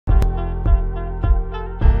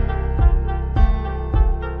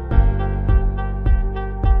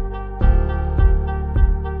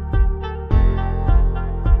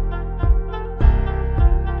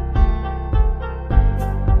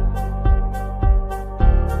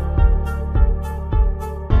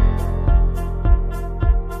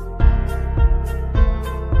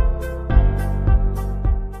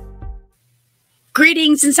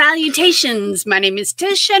Greetings and salutations. My name is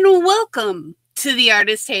Tish and welcome to the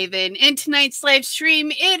Artist Haven. In tonight's live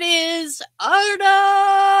stream, it is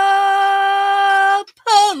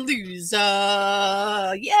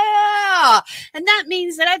Artapalooza. Yeah! And that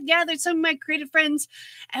means that I've gathered some of my creative friends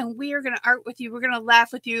and we are going to art with you. We're going to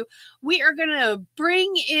laugh with you. We are going to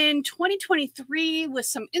bring in 2023 with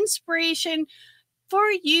some inspiration for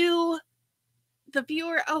you, the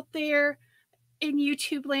viewer out there, in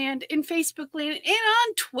YouTube land, in Facebook land, and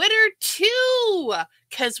on Twitter too,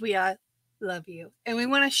 because we love you and we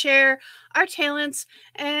want to share our talents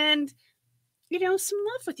and, you know, some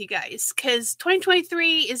love with you guys, because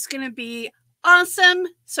 2023 is going to be awesome.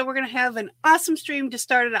 So we're going to have an awesome stream to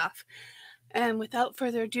start it off. And without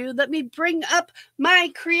further ado, let me bring up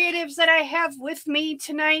my creatives that I have with me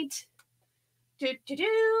tonight.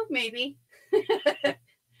 Maybe.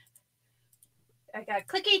 I got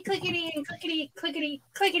clickety, clickety, and clickety, clickety,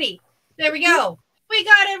 clickety. There we go. We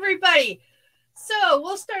got everybody. So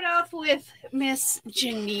we'll start off with Miss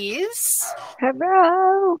Janice.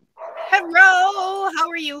 Hello. Hello. How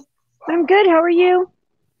are you? I'm good. How are you?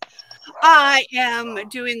 I am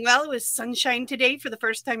doing well. It was sunshine today for the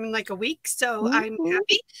first time in like a week, so I'm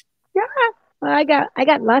happy. Yeah. Well, I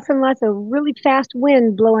got lots and lots of really fast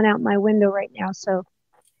wind blowing out my window right now. So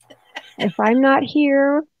if I'm not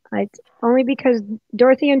here, it's only because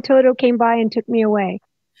Dorothy and Toto came by and took me away.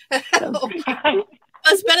 So.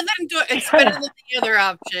 It's better than the other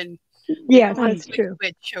option. Yes, that's true.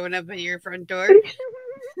 Quit showing up at your front door.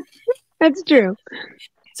 That's true.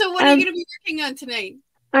 So what are you going to be working on tonight?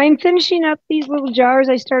 I'm finishing up these little jars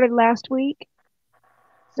I started last week.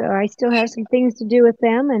 So I still have some things to do with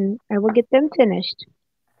them, and I will get them finished.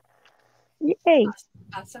 Yay.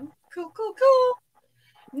 Awesome. Cool.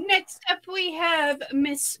 Next up, we have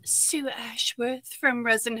Miss Sue Ashworth from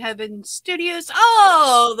Resin Heaven Studios,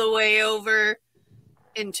 all the way over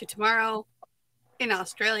into tomorrow in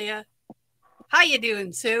Australia. How you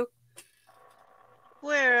doing, Sue?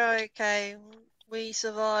 We're okay. We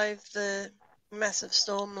survived the massive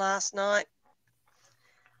storm last night.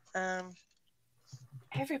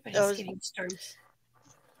 Everybody's getting storms.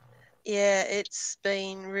 Yeah, it's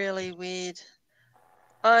been really weird.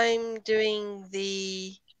 I'm doing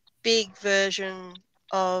the big version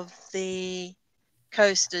of the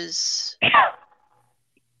coasters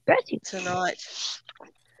tonight.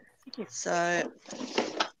 So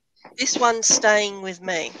this one's staying with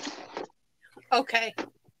me. Okay.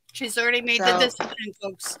 She's already made the decision,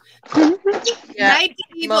 folks. Yeah, Night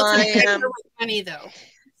with money, though.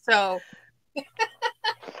 So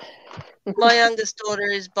my youngest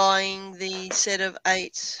daughter is buying the set of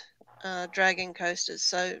 8 dragon coasters,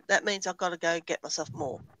 so that means I've got to go get myself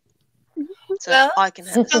more, so I can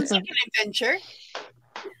have. Sounds like an adventure.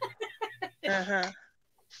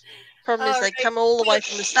 Problem is, they come all the way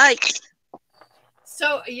from the States.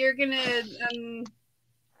 So you're gonna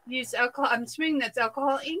use alcohol. I'm assuming that's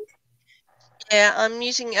alcohol ink. Yeah, I'm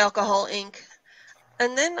using alcohol ink,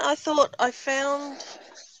 and then I thought I found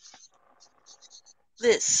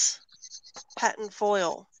this pattern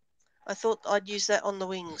foil. I thought I'd use that on the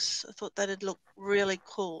wings. I thought that'd look really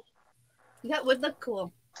cool. That would look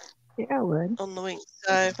cool. Yeah, it would. On the wings.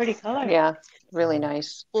 So pretty color. Yeah, really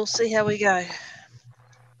nice. We'll see how we go.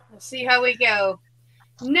 We'll see how we go.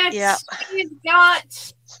 Next, we've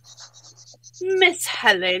got Miss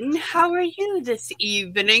Helen. How are you this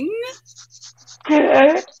evening?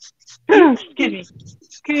 Good. Excuse me.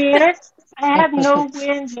 Good. I have no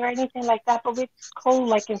winds or anything like that, but it's cold,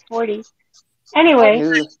 like in 40.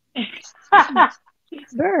 Anyway, I'm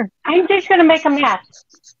just going to make a mess.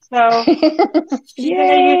 So,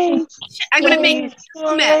 yay! I'm going to make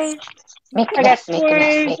a mess. I got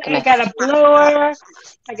screws, I got a blower,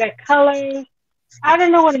 I got colors. I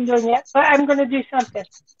don't know what I'm doing yet, but I'm going to do something.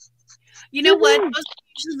 You know what? Those are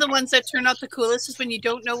usually the ones that turn out the coolest is when you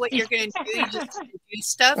don't know what you're going to do. You just do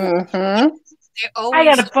stuff. I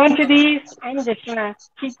got a bunch of these. I'm just going to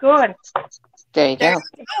keep going. There you go.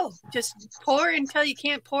 Just pour until you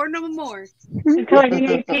can't pour no more. Until I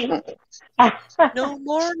need pee. No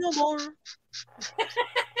more, no more.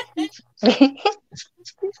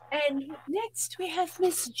 And next we have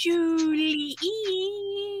Miss Julie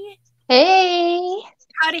E. Hey.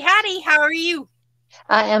 Howdy. How are you?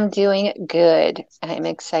 I am doing good. I'm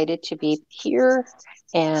excited to be here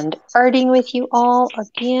and arting with you all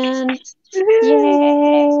again.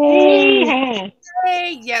 Yay!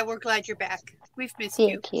 Hey, yeah, we're glad you're back. We've missed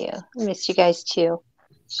you. Thank you. I missed you guys too.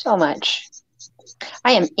 So much.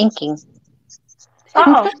 I am inking.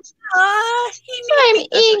 Oh. I'm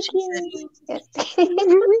inking.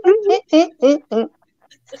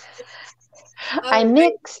 I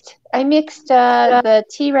mixed the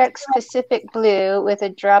T-Rex Pacific Blue with a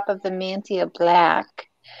drop of the Mantia Black.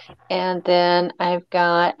 And then I've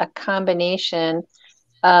got a combination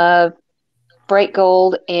of bright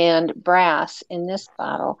gold and brass in this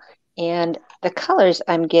bottle. And the colors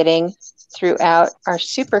I'm getting throughout are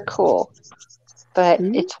super cool. But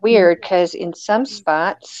it's weird because in some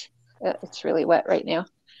spots, it's really wet right now,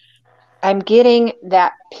 I'm getting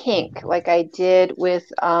that pink like I did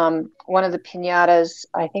with one of the piñatas.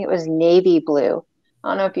 I think it was navy blue. I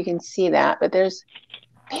don't know if you can see that, but there's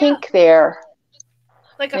pink there.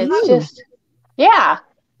 Like it's just, yeah,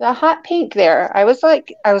 the hot pink there. I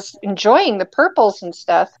was enjoying the purples and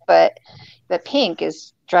stuff, but the pink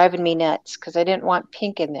is driving me nuts because I didn't want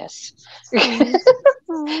pink in this.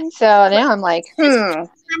 So now I'm like,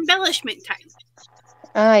 embellishment time.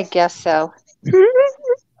 I guess so.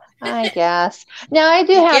 I guess. Now I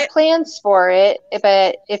do have plans for it,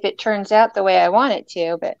 but if it turns out the way I want it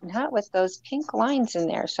to, but not with those pink lines in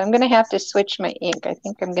there. So I'm going to have to switch my ink. I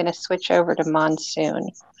think I'm going to switch over to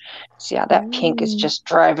Monsoon. See how that pink is just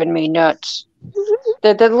driving me nuts.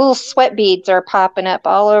 The little sweat beads are popping up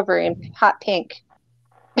all over in hot pink.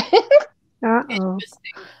 Uh-oh.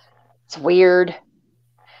 It's weird.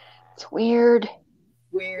 It's weird.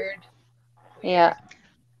 Weird. Yeah.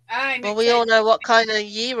 Well, we all know what kind of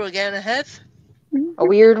year we're going to have. A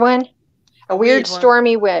weird one? A weird, one.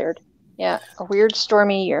 stormy weird. Yeah, a weird,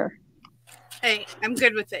 stormy year. Hey, I'm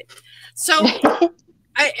good with it. So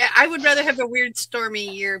I would rather have a weird,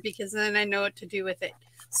 stormy year because then I know what to do with it.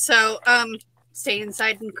 So stay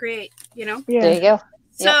inside and create, you know? Yeah. There you go.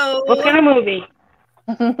 So What kind of movie?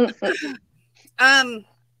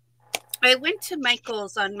 I went to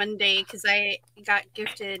Michael's on Monday because I got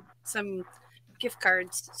gifted some gift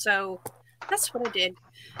cards. So that's what I did.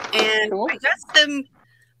 And Cool. I got some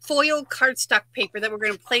foil cardstock paper that we're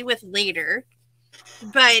going to play with later.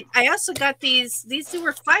 But I also got these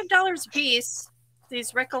were $5 a piece,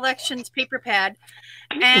 these Recollections paper pad.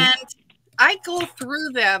 And I go through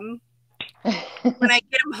them when I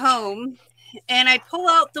get them home. And I pull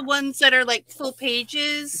out the ones that are like full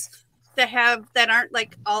pages that aren't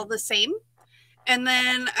like all the same. And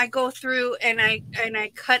then I go through and I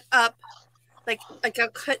cut up like I'll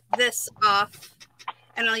cut this off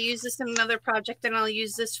and I'll use this in another project and I'll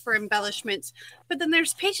use this for embellishments. But then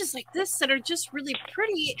there's pages like this that are just really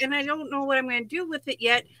pretty and I don't know what I'm going to do with it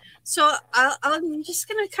yet. So I'm just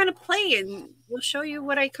going to kind of play and we'll show you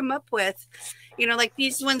what I come up with. You know, like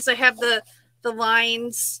these ones that have the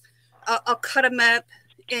lines, I'll cut them up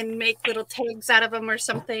and make little tags out of them or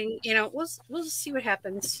something. You know, we'll see what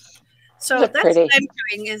happens. So that's pretty. what I'm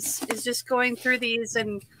doing is just going through these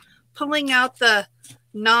and pulling out the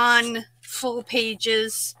non-full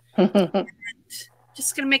pages. And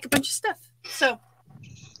just gonna make a bunch of stuff. So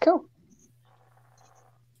cool.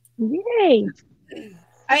 Yay.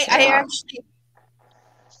 I actually,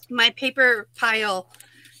 my paper pile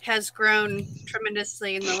has grown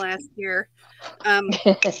tremendously in the last year.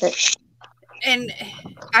 And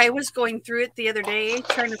I was going through it the other day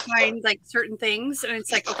trying to find like certain things. And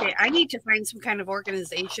it's like, okay, I need to find some kind of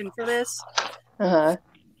organization for this.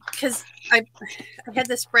 Because I had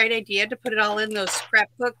this bright idea to put it all in those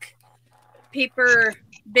scrapbook paper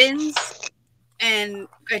bins. And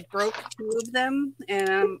I broke 2 of them.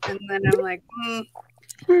 And then I'm like,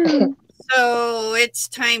 So it's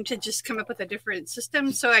time to just come up with a different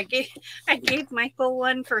system. So I gave Michael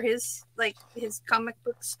one for his comic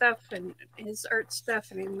book stuff and his art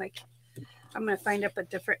stuff, and I'm like, I'm gonna find a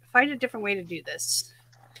different way to do this.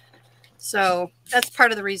 So that's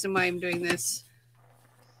part of the reason why I'm doing this.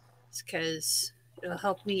 It's because it'll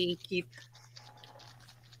help me keep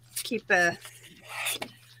a.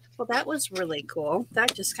 Well, that was really cool.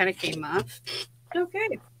 That just kind of came off.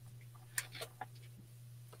 Okay.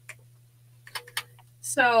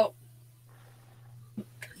 So,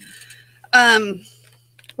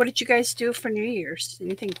 what did you guys do for New Year's?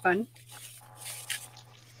 Anything fun?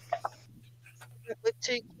 With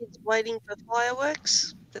 2 kids waiting for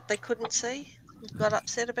fireworks that they couldn't see, got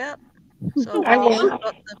upset about. So I got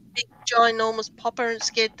the big ginormous popper and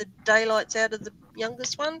scared the daylights out of the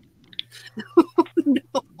youngest one. Oh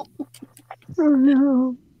no! Oh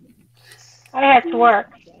no! I had to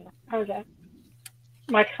work. I was at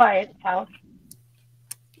my client's house.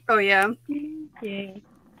 Oh yeah. Yeah.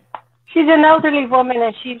 She's an elderly woman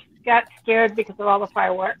and she got scared because of all the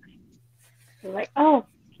fireworks. We're like, oh,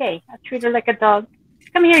 okay, I treat her like a dog.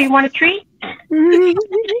 Come here, you want a treat?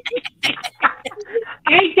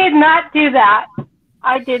 I did not do that.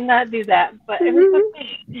 But it was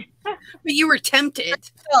okay. But you were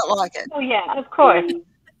tempted. Felt like it. Oh yeah, of course.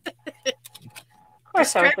 Of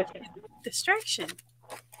course I was okay. distraction.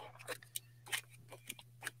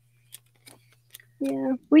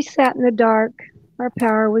 Yeah, we sat in the dark. Our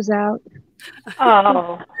power was out.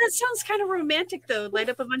 Oh, That sounds kind of romantic, though. Light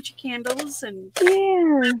up a bunch of candles and Yeah,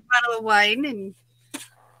 a bottle of wine and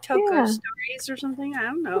tell Yeah. ghost stories or something. I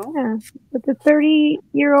don't know. yeah. With the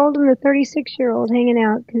 30-year-old and the 36-year-old hanging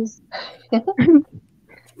out because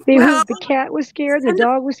Well, the cat was scared, the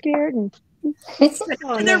dog was scared, and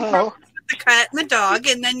oh and they're no. the cat and the dog,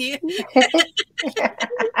 and then you.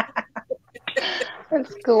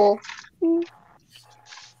 That's cool.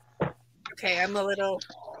 Okay, I'm a little.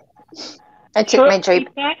 I took my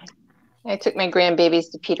grandbabies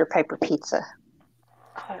to Peter Piper Pizza.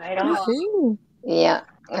 I don't. Ooh. Yeah,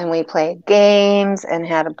 and we played games and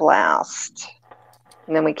had a blast.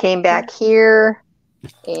 And then we came back here,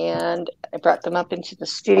 and I brought them up into the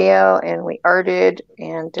studio, and we arted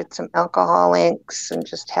and did some alcohol inks and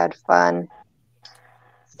just had fun.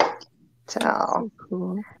 So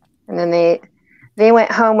Cool. and then they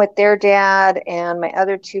went home with their dad, and my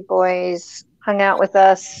other two boys hung out with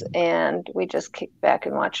us, and we just kicked back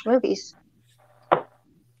and watched movies.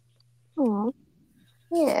 Aw.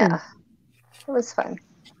 Yeah, it was fun.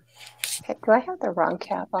 Okay, do I have the wrong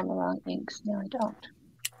cap on the wrong inks? No, I don't.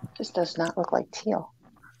 It just does not look like teal.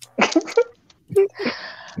 You need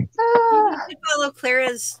to follow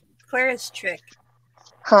Clara's trick,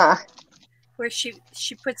 Huh. where she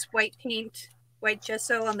puts white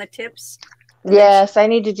gesso on the tips. Yes, I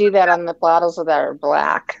need to do that on the bottles that are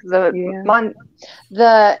black. The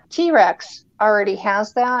T-Rex already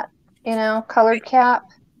has that, colored cap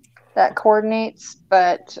that coordinates.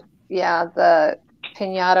 But yeah, the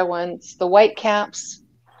pinata ones, the white caps,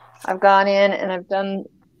 I've gone in and I've done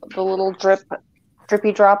the little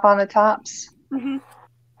drippy drop on the tops. Mm-hmm.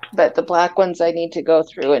 But the black ones, I need to go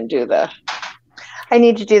through and do the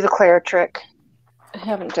Claire trick. I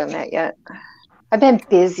haven't done that yet. I've been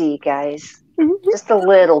busy, guys. Just a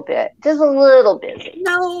little bit. Just a little busy.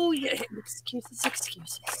 No, excuses.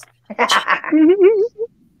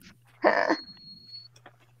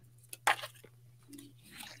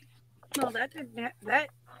 No, that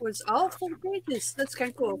was all full pages. That's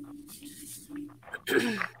kind of cool.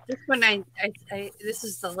 This one, this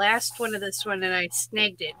is the last one of this one, and I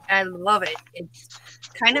snagged it. I love it. It's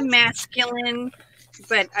kind of masculine,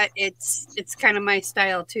 but it's kind of my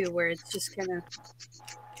style too, where it's just kind of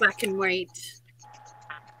black and white,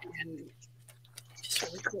 and just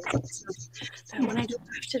really cool. So that one I don't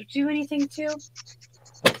have to do anything to.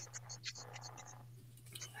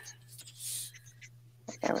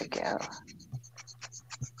 There we go.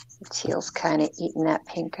 The teal's kind of eating that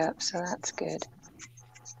pink up, so that's good.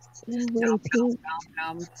 Really pink.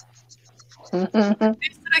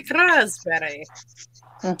 It's like raspberry.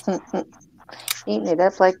 Eating it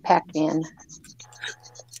up like Pac-Man.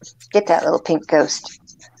 Get that little pink ghost.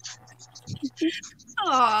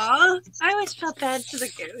 Aw, I always felt bad for the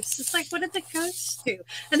ghosts. It's like, what did the ghosts do?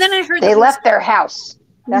 And then I heard They left their house.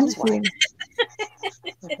 That's why.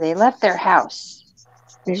 They left their house.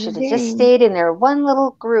 They should have just stayed in their one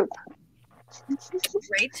little group.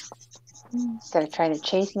 Right? Instead of trying to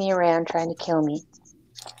chase me around, trying to kill me.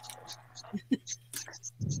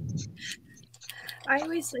 I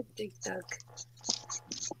always liked Dig Dug.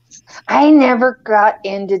 I never got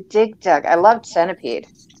into Dig Dug. I loved Centipede.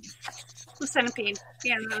 The Centipede.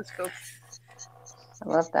 Yeah, that was cool. I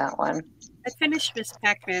love that one. I finished Miss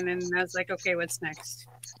Pac-Man and I was like, okay, what's next?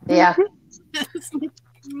 Yeah.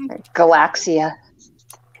 Galaxia.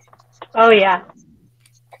 Oh yeah.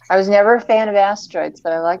 I was never a fan of asteroids,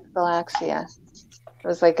 but I liked Galaxia. It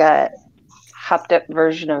was like a hopped up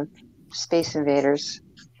version of Space Invaders.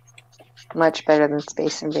 Much better than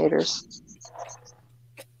Space Invaders.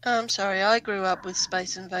 I'm sorry, I grew up with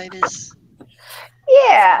Space Invaders.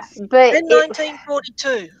 Yeah, but In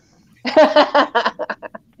 1942.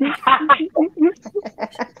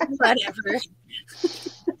 Whatever.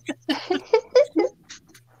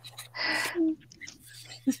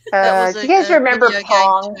 Do you guys remember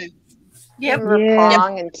Pong? Yep. Remember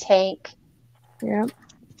Pong and Tank? Yep.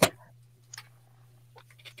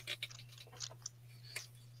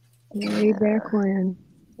 Way back when.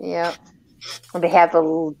 Yep. They had the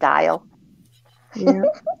little dial. Yeah.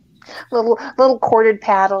 little corded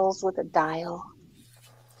paddles with a dial.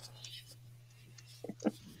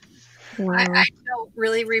 Wow. I don't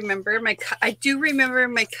really remember I do remember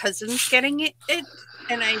my cousins getting it, and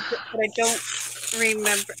I don't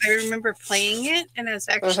remember. I remember playing it, and I was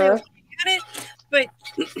actually looking at it, but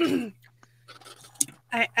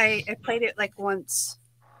I played it like once.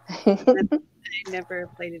 And I never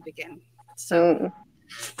played it again. So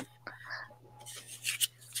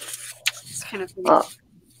it's kind of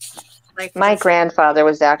Life My is- grandfather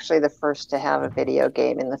was actually the first to have a video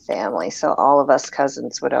game in the family, so all of us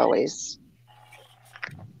cousins would always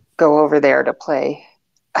go over there to play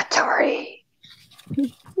Atari.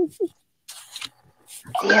 The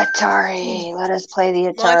Atari. Let us play the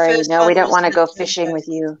My Atari. first No, we one don't was want to go Nintendo. fishing with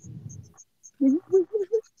you.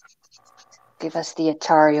 Give us the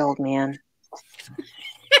Atari, old man.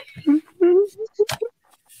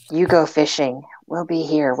 You go fishing. We'll be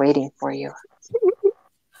here waiting for you.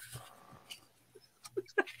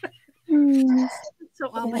 So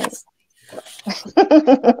ominous.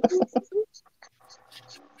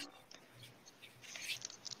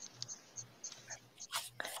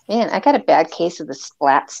 Man, I got a bad case of the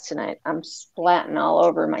splats tonight. I'm splatting all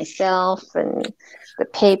over myself and the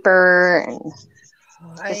paper and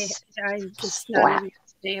I just not splat. even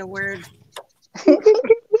say a word.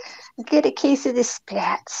 Get a case of the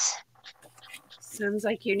splats. Sounds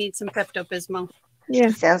like you need some Pepto-Bismol. Yeah.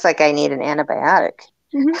 Sounds like I need an antibiotic.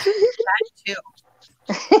 That too.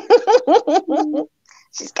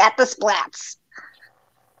 She's got the splats.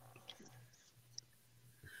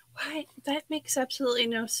 Why? That makes absolutely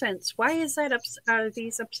no sense. Why is that are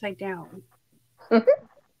these upside down?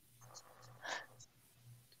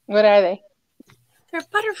 What are they? They're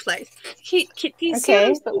butterflies. Do you see what Okay, I'm but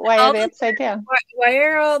saying? why are All they the- upside down? Why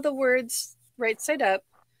are all the words right side up?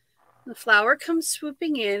 The flower comes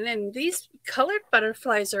swooping in, and these colored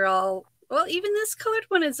butterflies are all, well, even this colored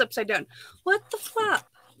one is upside down. What the flop?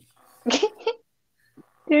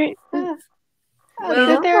 They're, Well,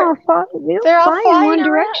 they're all fly in flying one around.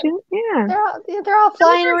 direction. Yeah. They're all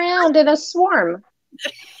flying around in a swarm.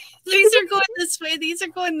 these are going this way. These are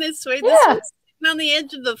going this way. This Yeah. one's sitting on the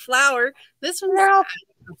edge of the flower. This one's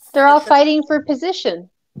They're all fighting for position.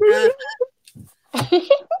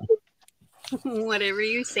 whatever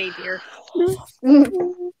you say, dear. I'm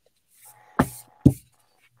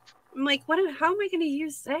like, how am I going to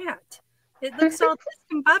use that? It looks all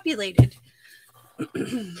discombobulated.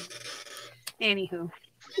 Anywho.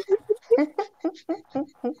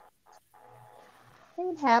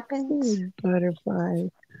 It happens. Butterflies.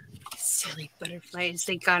 Silly butterflies.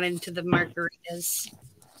 They got into the margaritas.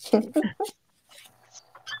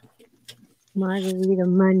 Margarita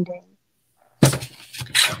Monday.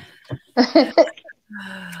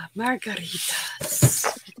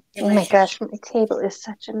 Margaritas. Oh my gosh, my table is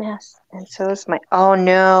such a mess. And so is my. Oh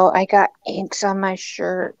no, I got inks on my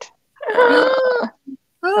shirt. Oh,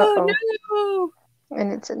 Uh-oh. no.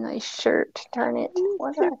 And it's a nice shirt. Darn it.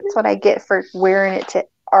 That's what I get for wearing it to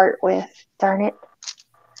art with. Darn it.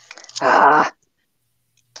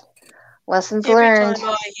 Lessons learned.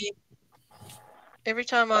 Every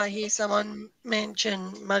time I hear someone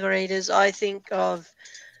mention margaritas, I think of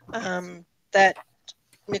that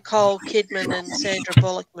Nicole Kidman and Sandra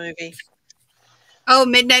Bullock movie. Oh,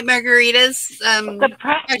 Midnight Margaritas. The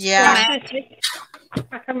Yeah.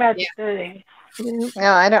 Magic.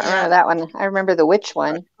 No, I don't remember that one. I remember the witch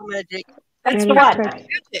one. Magic. That's That the is one. correct.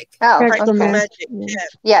 Magic. Oh, Practical okay. Magic. Yeah. Yeah.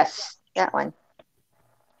 Yes, that one.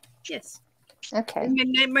 Yes. Okay.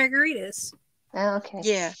 Midnight Margaritas. Oh, okay.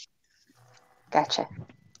 Yeah. Gotcha.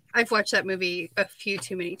 I've watched that movie a few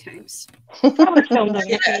too many times. That was filmed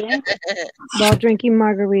in Australia. While drinking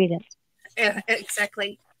margaritas. Yeah,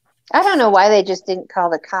 exactly. I don't know why they just didn't call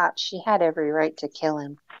the cops. She had every right to kill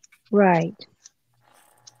him. Right.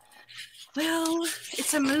 Well,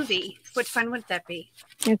 it's a movie. What fun would that be?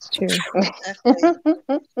 That's true.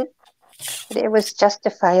 It was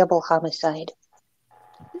justifiable homicide.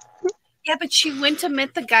 Yeah, but she went to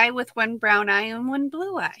meet the guy with one brown eye and one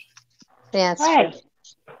blue eye. Yeah, that's Right. true.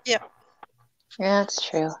 Yep. Yeah, that's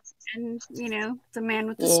true. And, the man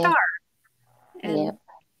with the Yeah. star. And, Yep.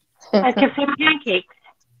 I can see pancakes.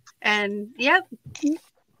 and yep.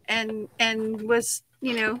 And was,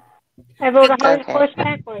 I rode a Okay. horse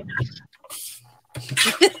backwards.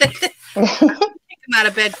 take him out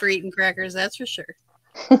of bed for eating crackers, that's for sure.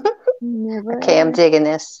 Never. Okay, I'm digging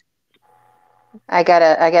this. I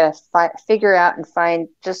gotta figure out and find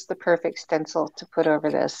just the perfect stencil to put over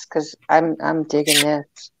this because I'm digging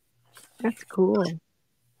this. That's cool.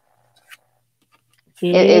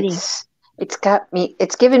 It's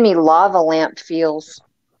giving me lava lamp feels.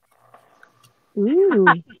 Ooh.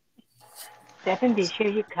 70s, here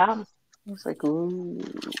you come. It's like ooh.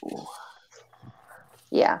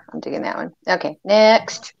 Yeah, I'm digging that one. Okay,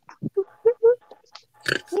 next.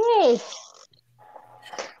 Yay.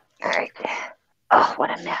 All right. Oh, what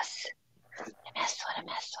a mess. What a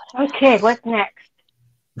mess. Okay, what's next?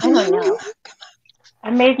 I don't know. I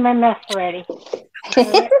made my mess already.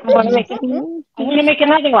 I'm gonna make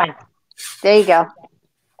another one. There you go.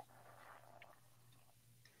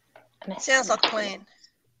 Sounds like a plan.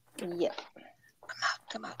 Yep.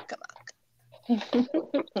 Come on.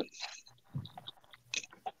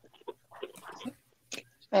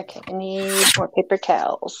 Okay, I need more paper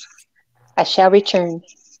towels. I shall return.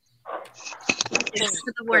 Thanks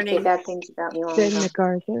for the Don't say warning. bad things about me while I'm Good, gone.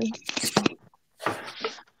 MacArthur.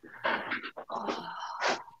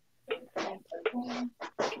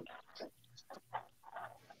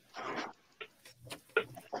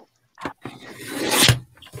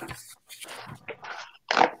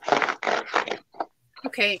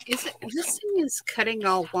 Okay, this thing is cutting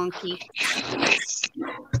all wonky.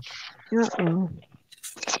 Uh-oh.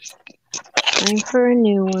 Time for a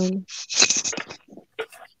new one.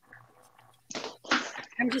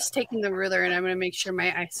 I'm just taking the ruler and I'm going to make sure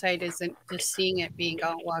my eyesight isn't just seeing it being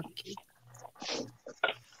all wonky.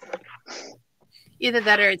 Either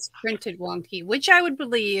that or it's printed wonky, which I would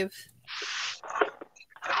believe.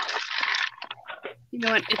 You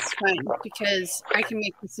know what? It's fine because I can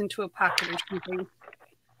make this into a pocket or something.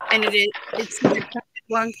 And it's either printed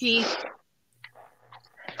wonky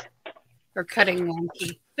or cutting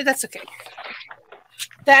wonky. But that's okay.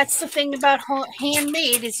 That's the thing about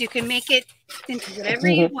handmade is you can make it into whatever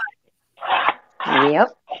you want. Yep.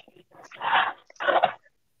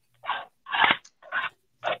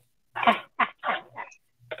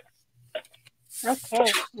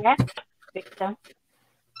 Okay, next victim.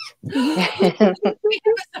 We have a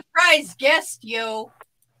surprise guest, yo.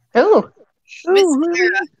 Ooh. Miss Ooh, Sarah.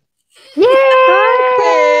 Yay!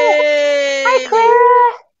 Hey! Hi,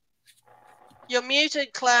 Clara. You're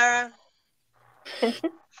muted, Clara.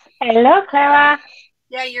 Hello, Clara.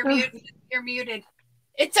 Yeah, you're muted. You're muted.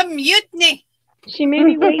 It's a mutiny. she may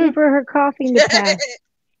be waiting for her coughing to pass.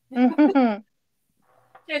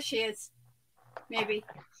 There she is. Maybe.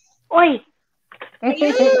 Oi.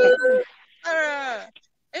 Clara.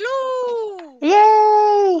 Hello.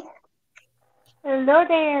 Yay! Hello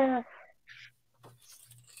there.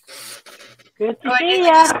 Good to Oh, I see didn't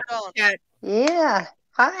ya. see Gone. that. Yeah.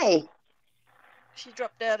 Hi. She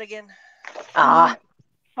dropped out again. Ah.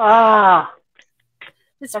 Ah,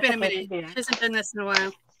 It's That's been a supposed to minute. be She that. hasn't done this in a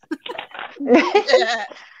while.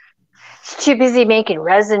 She's too busy making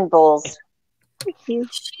resin bowls.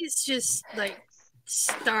 She's just like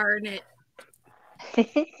starring it.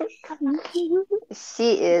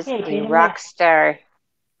 She is Okay, a get in rock star.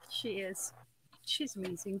 She is. She's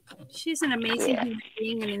amazing. She's an amazing Yeah. human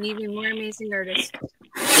being and an even more amazing artist.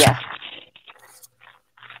 Yeah.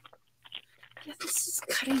 Yeah, this is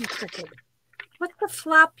cutting crooked. What the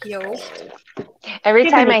flop, yo? Every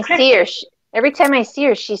Giving time me I see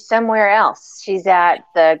her, she's somewhere else. She's at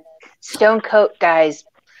the Stone Coat guy's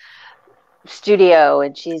studio,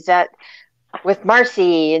 and she's with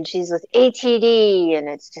Marcy, and she's with ATD, and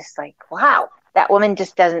it's just like, wow, that woman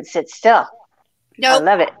just doesn't sit still. Nope. I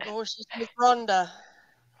love it. Oh, she's with Rhonda.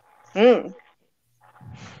 Mm.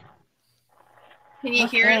 Can you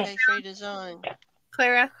hear it, K3 Design.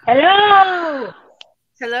 Clara? Hello.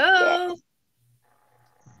 Hello?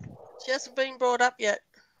 She hasn't been brought up yet.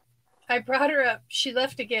 I brought her up. She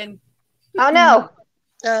left again. Oh no.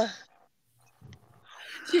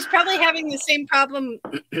 She's probably having the same problem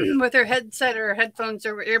with her headset or headphones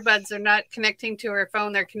or earbuds. They're not connecting to her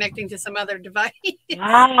phone. They're connecting to some other device.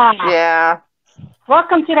 Ah, Yeah.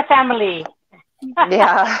 welcome to the family.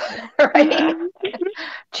 Yeah. Right.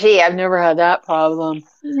 Gee, I've never had that problem.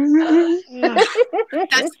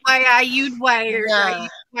 That's why I use wired. Nah. I use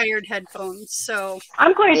wired headphones. So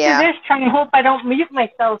I'm going Yeah. through this trying to hope I don't mute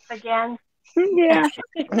myself again. Yeah,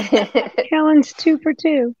 Helen's 2 for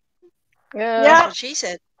 2. Yeah. That's what she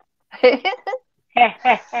said. I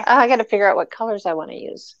got to figure out what colors I want to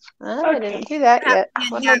use. Oh, I didn't do that yet.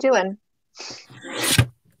 What am I doing?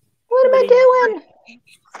 What am I doing?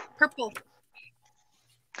 purple.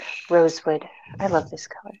 Rosewood. I love this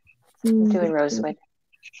color. I'm doing rosewood.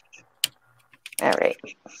 All right.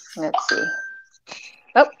 Let's see.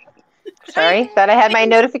 Oh, sorry. Thought I had my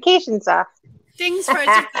notifications off. Things for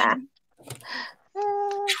done.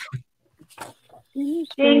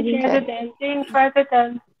 Ding further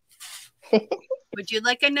done. Would you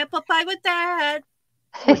like an apple pie with that?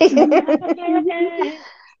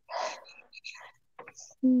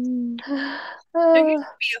 Mm. There used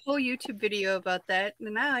to be a whole YouTube video about that,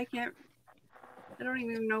 and now I don't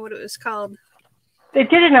even know what it was called. They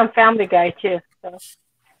did it on Family Guy too, so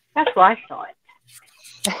that's why I saw it.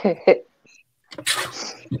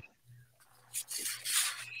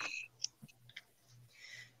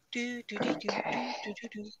 Okay.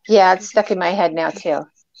 Yeah, it's stuck in my head now too.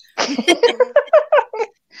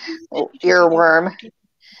 Oh, earworm.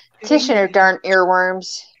 Tish and her darn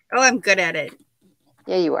earworms. Oh, I'm good at it.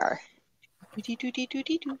 Yeah, you are.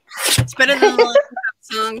 It's better than the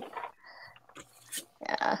song.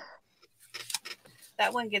 Yeah.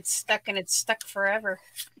 That one gets stuck and it's stuck forever.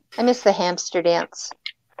 I miss the hamster dance.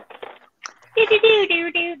 So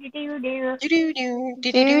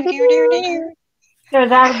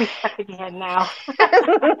that'll be stuck in your head now.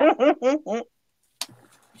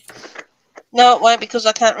 No, it won't because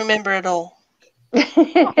I can't remember it all.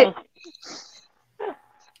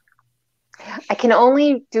 I can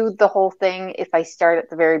only do the whole thing if I start at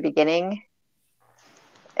the very beginning.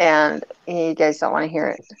 And you guys don't want to hear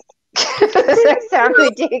it. That sounds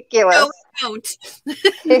ridiculous. No,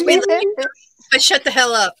 we don't. But shut the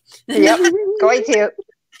hell up. Yep, going to.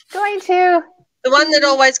 The one that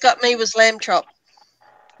always got me was Lamb Chop.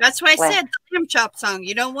 That's why I said the lamb chop song.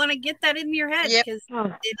 You don't want to get that in your head because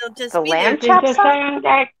it'll just The be lamb there. chop This is the song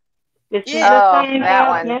that. This is the Oh, song that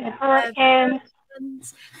one.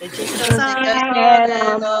 It's just Because a it song. goes on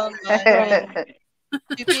and on my brain.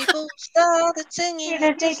 Two people started singing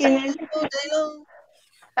it just singing all day long.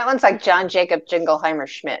 That one's like John Jacob Jingleheimer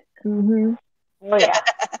Schmidt. Mm-hmm. Oh, yeah.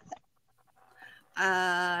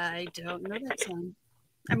 I don't know that song.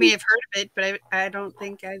 I mean, I've heard of it, but I don't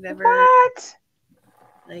think I've ever What?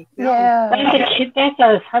 like. Yeah. That's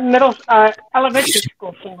a middle elementary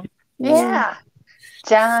school song. Yeah.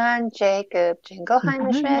 John Jacob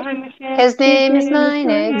Jingleheimer Schmidt. Schmidt. His name is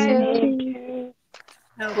 982.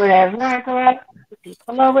 Wherever I go out, the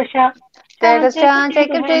people always shout. There goes John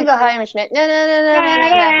Jacob Jingleheimer Schmidt. No.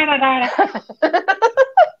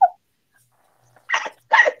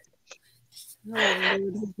 Oh, Lord have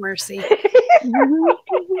mercy.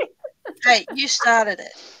 Hey, you started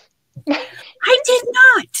it. I did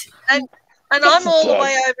not. And I'm all the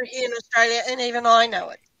way over here in Australia, and even I know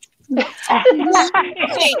it.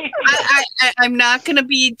 Hey, I'm not going to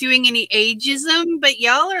be doing any ageism, but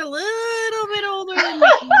y'all are a little bit older than me.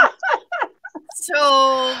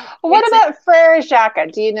 So, What about Frere Jacques?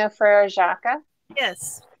 Do you know Frere Jacques?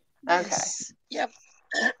 yes. Okay. Yep.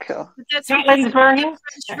 Cool. But that's Scotland's because Burning? the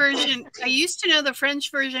French version. I used to know the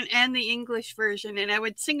French version and the English version, and I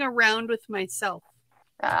would sing around with myself.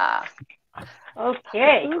 Ah.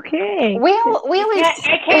 Okay. Okay. We always.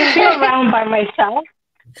 I can't go around by myself.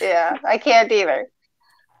 Yeah, I can't either.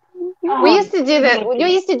 Oh, We used to do that. We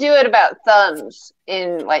used to do it about thumbs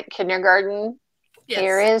in like kindergarten. Yes.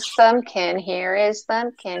 Here is thumbkin. Here is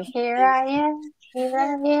thumbkin. Here I am. Here I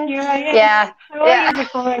am. Here I am. Yeah. Yeah.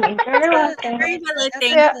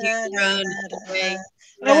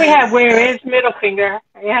 Well, we have where is middle finger.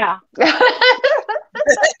 Yeah.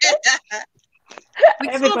 We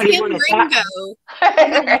called Everybody him would have Ringo.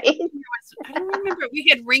 Right. I don't remember. We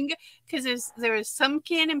had Ringo because there was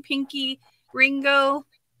Thumbkin and Pinky, Ringo,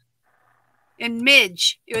 and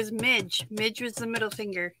Midge. It was Midge. Midge was the middle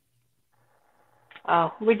finger.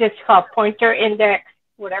 Oh, we just call pointer, index,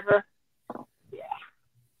 whatever. Yeah.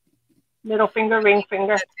 Middle finger, ring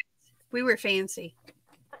finger. We were fancy.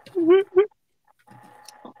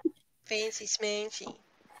 Fancy smancy.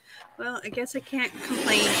 Well, I guess I can't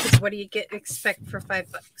complain because what do you expect for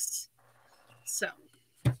 $5? So.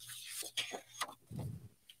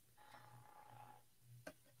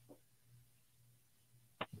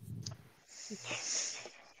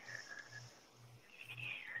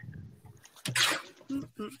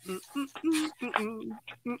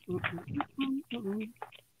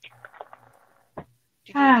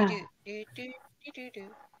 Oh,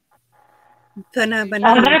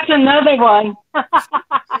 that's another one. I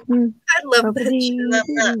love that show.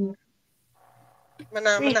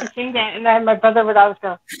 We used to sing that, and then my brother would always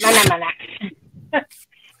go, mana, mana.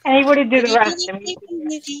 And he wouldn't do the rest.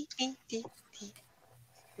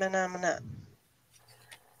 Mana, mana.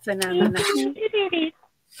 Phenomena.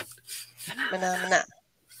 Mana, mana.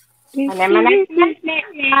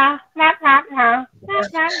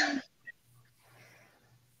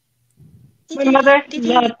 My mother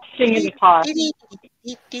loved singing the car. So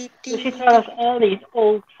she taught us all these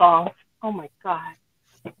old songs. Oh my God.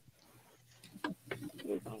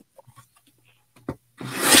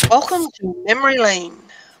 Welcome to Memory Lane.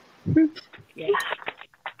 Yeah.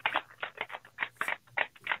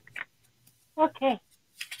 Okay.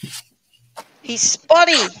 He's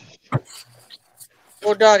Spotty.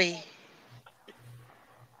 Or Dotty.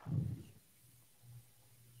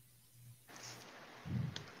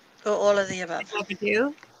 Or all of the above.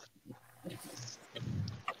 Overdue.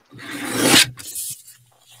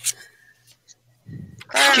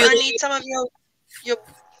 I need some of your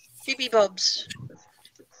Phoebe Bobs.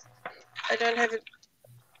 I don't have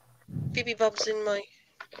Phoebe Bobs in my...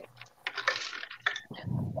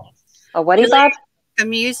 A what, Bob?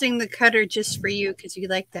 I'm using the cutter just for you because you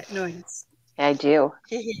like that noise. I do.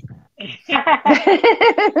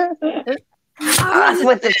 Off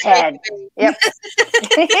with its head. Yep.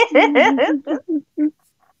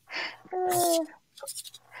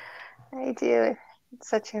 I do. It's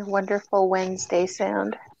such a wonderful Wednesday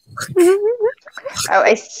sound. Oh,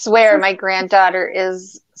 I swear my granddaughter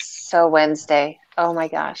is so Wednesday. Oh my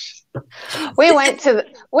gosh. We went to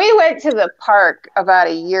the park about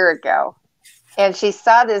a year ago, and she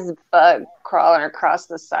saw this bug crawling across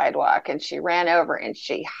the sidewalk, and she ran over and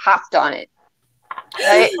she hopped on it.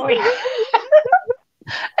 Right?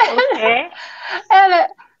 Okay. And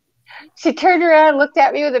she turned around, looked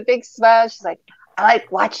at me with a big smile. She's like, I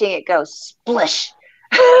like watching it go splish.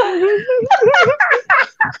 Oh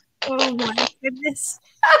my goodness.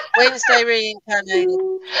 Wednesday reincarnated.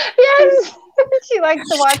 Yes. She likes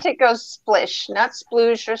to watch it go splish, not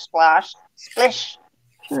sploosh or splash. Splish.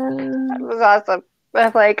 That was awesome.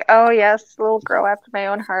 I'm like, oh yes, little girl after my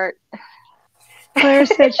own heart. Claire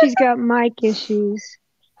said she's got mic issues.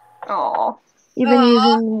 Oh. You've been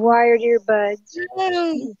using wired earbuds.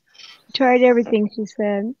 No. Tried everything, she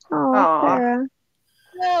said. Oh, Aw. Clara.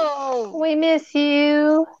 No. We miss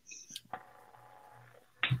you.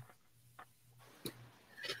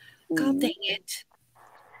 God dang it.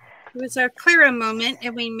 It was our Clara moment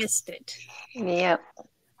and we missed it. Yep.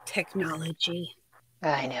 Technology.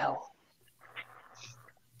 I know.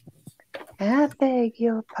 I beg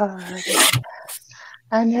your pardon.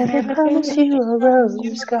 I never promised you a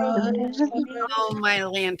rose garden. Oh, my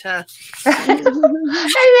Atlanta. I'm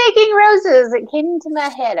making roses. It came into my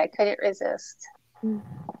head. I couldn't resist.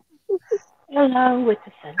 Hello with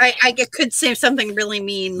the sun. I could say something really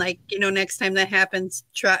mean, like, next time that happens,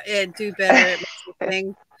 try do better at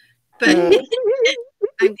something. But I'm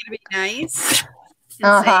going to be nice.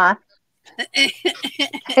 Uh-huh.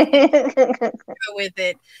 Go with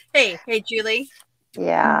it. Hey, Julie.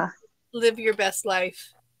 Yeah. Live your best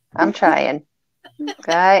life. I'm trying.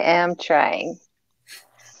 I am trying.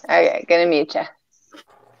 Okay, gonna mute you.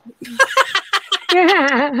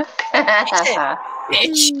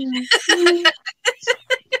 Bitch.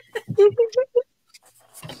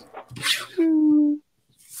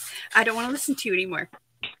 I don't want to listen to you anymore.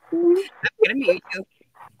 I'm gonna mute you.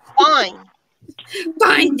 Fine.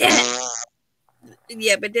 Find it.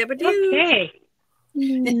 Yeah, but Okay.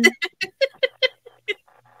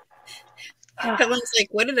 Helen's like,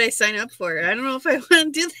 what did I sign up for? I don't know if I want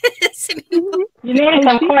to do this anymore. You made it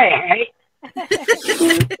come quiet, right?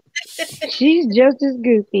 She's just as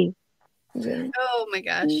goofy. Oh my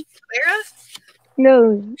gosh. Clara?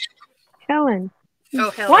 No, Helen.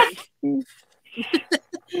 Oh, Helen. What?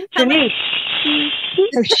 Denise.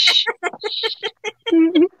 Oh, shh.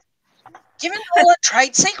 Giving all the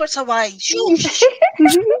trade secrets away. Shush.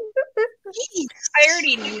 Jeez. I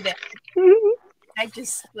already knew that. I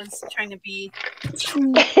just was trying to be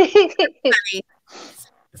funny.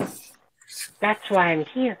 That's why I'm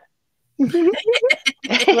here. We're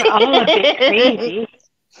all a bit crazy.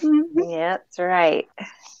 Yeah, that's right.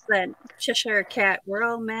 But Cheshire Cat, we're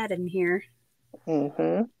all mad in here. Mm-hmm.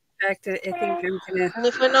 In fact, I think I'm gonna And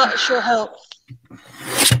if we're not, it sure helps.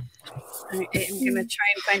 try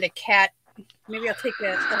and find a cat. Maybe I'll take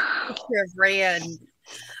a picture of Rhea. And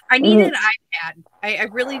I need an iPad. I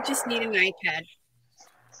really just need an iPad.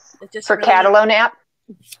 For Catalone app?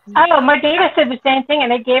 Oh, my data said the same thing,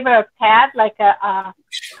 and they gave her a pad, like a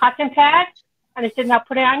cotton pad, and they said, now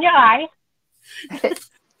put it on your eye.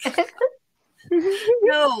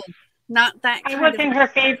 No, not that I kind wasn't her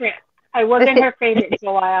favorite. I wasn't her favorite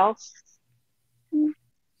for a while.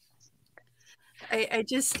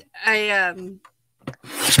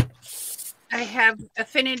 I have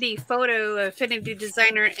Affinity Photo, Affinity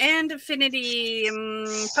Designer, and Affinity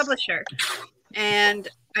Publisher, and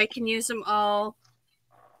I can use them all.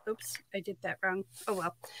 Oops, I did that wrong. Oh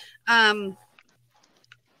well.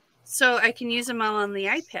 So I can use them all on the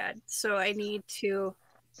iPad. So I need to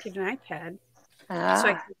get an iPad so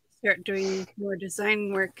I can start doing more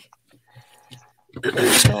design work.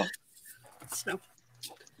 Cool. So.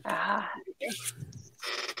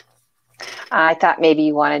 I thought maybe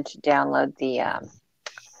you wanted to download the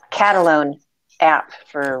Catalone app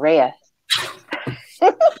for Rhea.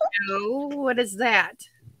 No, what is that?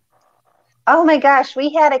 Oh my gosh,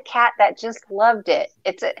 we had a cat that just loved it.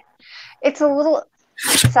 It's a little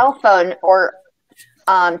cell phone or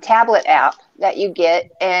tablet app that you get,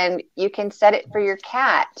 and you can set it for your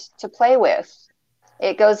cat to play with.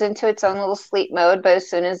 It goes into its own little sleep mode, but as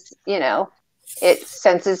soon as it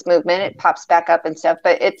senses movement, it pops back up and stuff.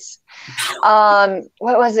 But it's what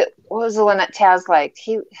was it? What was the one that Taz liked?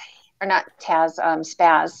 Spaz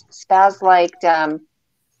liked the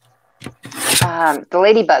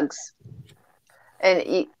ladybugs.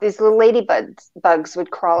 and these little bugs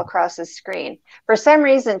would crawl across the screen. For some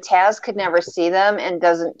reason, Taz could never see them and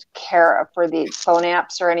doesn't care for the phone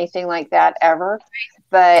apps or anything like that ever.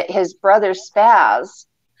 But his brother Spaz,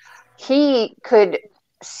 he could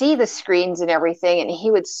see the screens and everything, and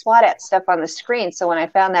he would swat at stuff on the screen. So when I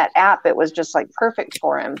found that app, it was just like perfect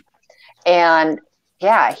for him. And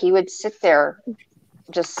yeah, he would sit there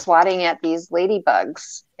just swatting at these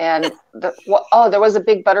ladybugs. And there was a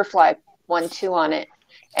big butterfly one too on it.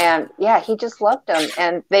 And yeah, he just loved them.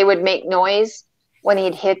 And they would make noise when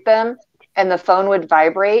he'd hit them, and the phone would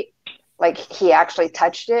vibrate like he actually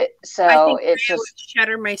touched it. So I think it's Maria just would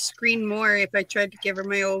shatter my screen more if I tried to give her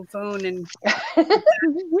my old phone. And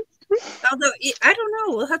although I don't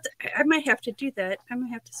know, I might have to do that. I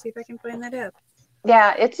might have to see if I can find that app.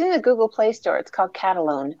 yeah, it's in the Google Play Store. It's called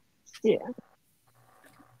Catalone. Yeah.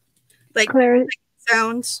 Like Claire,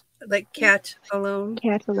 sounds like cat alone.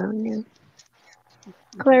 cat alone, yeah.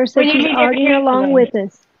 Claire said When you she's leave your already cat along alone. with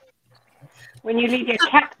us. When you leave your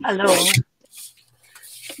cat alone.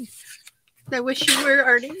 I wish you were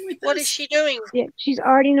already with What us. is she doing? Yeah, she's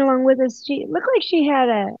already along with us. She looked like she had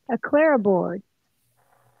a Clara board.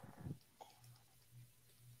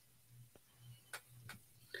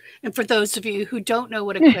 And for those of you who don't know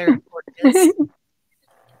what a clariboard is,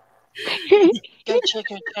 Go check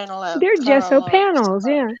her channel out. They're Clara gesso Loves. panels,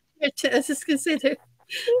 yeah. I was just gonna say that.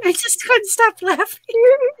 I just couldn't stop laughing.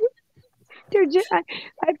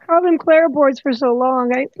 I've called them Clara boards for so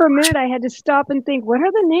long. For a minute, I had to stop and think, what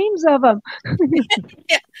are the names of them?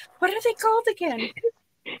 Yeah. What are they called again?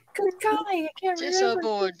 Good golly, I can't Gesso remember.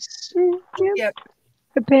 boards. Yep.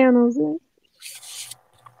 The panels. Yeah.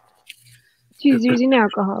 She's using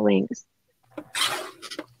alcohol inks.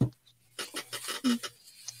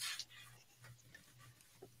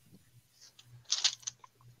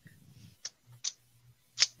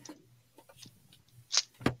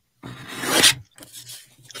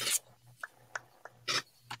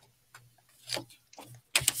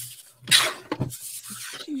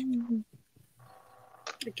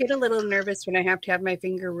 I get a little nervous when I have to have my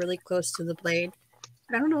finger really close to the blade.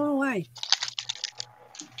 I don't know why.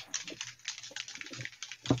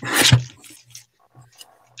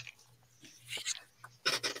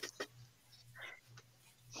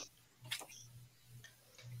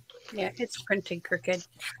 Yeah, it's printing crooked.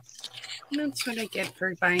 That's what I get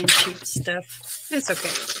for buying cheap stuff. It's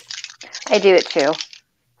okay. I do it too.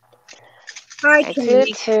 I do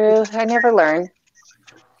it too. I never learn.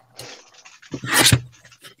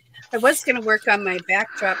 I was going to work on my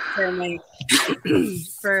backdrop for my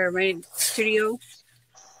for my studio,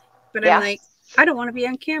 but Yeah. I'm like, I don't want to be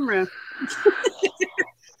on camera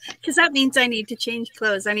because that means I need to change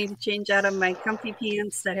clothes. I need to change out of my comfy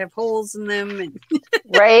pants that have holes in them, and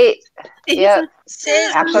Right. Yep.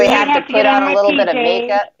 Says Actually I have have to to put get on on a my little bit of PJs.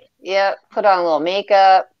 makeup. Yep. Put on a little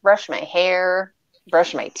makeup, brush my hair,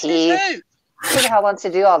 brush my teeth. who? Who the hell wants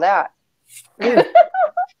to do all that?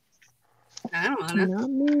 I don't want to. Not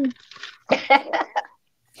me.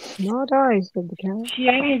 Not I, said the cat. She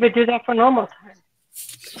ain't even do that for normal time.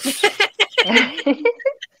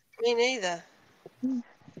 Me neither.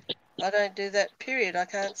 I don't do that, period. I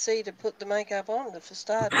can't see to put the makeup on, for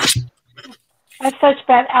starters. I have such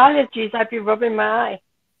bad allergies, I'd be rubbing my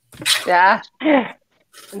Yeah. eye.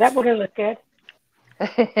 And that wouldn't look good.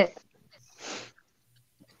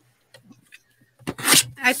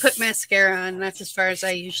 I put mascara on. That's as far as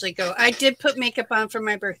I usually go. I did put makeup on for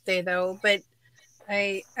my birthday though, but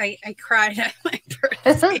I cried at my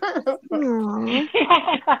birthday.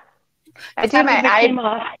 Aw. I do my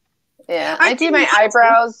I do my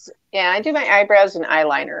eyebrows. Yeah, I do my eyebrows and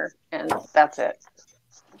eyeliner, and that's it.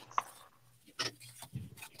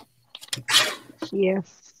 Yeah.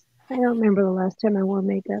 I don't remember the last time I wore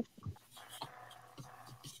makeup.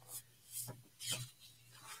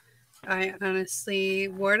 I honestly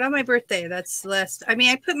wore it on my birthday. That's the last. I mean,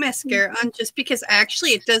 I put mascara on just because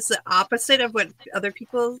actually it does the opposite of what other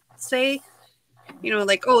people say. You know,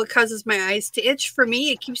 like, oh, it causes my eyes to itch. For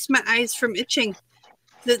me, it keeps my eyes from itching.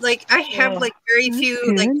 That, like, I have like very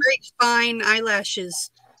few, like very fine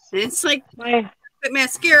eyelashes, and it's like put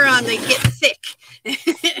mascara on, they get thick,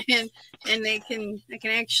 and I can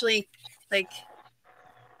actually I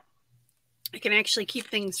can actually keep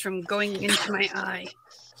things from going into my eye.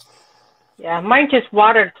 Yeah, mine just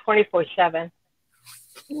watered 24/7.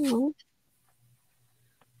 Oh,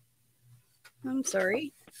 I'm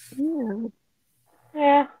sorry. yeah.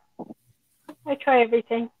 Yeah, I try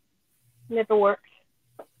everything. Never works.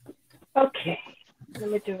 Okay, let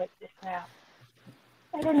me do it this now.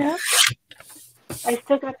 I don't know. I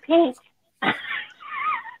still got paint.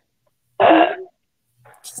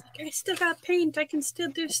 Just like I still got paint. I can still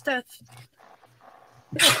do stuff.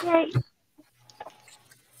 Right.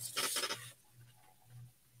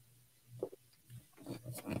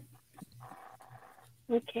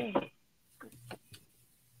 Okay.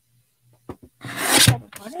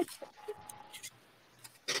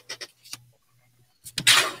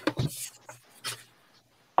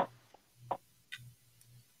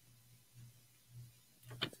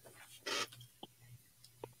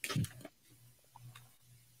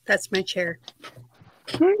 That's my chair.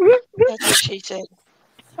 That's what she said.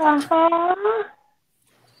 Uh-huh.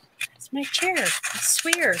 It's my chair. I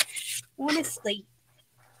swear. Honestly.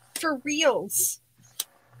 For reals.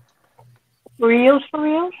 Reels for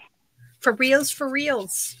reals? For reals, for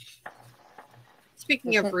reals.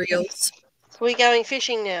 Speaking of reels, So we going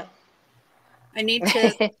fishing now? I need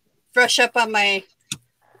to brush up on my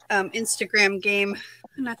Instagram game.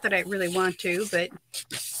 Not that I really want to, but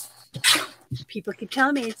people keep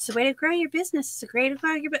telling me it's the way to grow your business. It's a great way to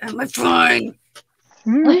grow your business. I'm like, fine.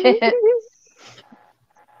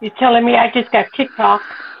 You're telling me I just got TikTok?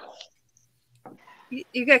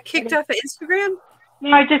 You got kicked off of Instagram?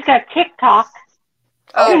 No, I just got TikTok.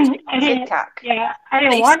 Oh, I didn't- TikTok. Yeah, I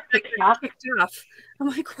didn't want I got TikTok. kicked off. I'm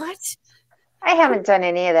like, what? I haven't done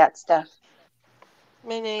any of that stuff.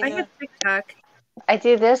 Me I neither. have TikTok. I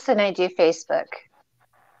do this and I do Facebook.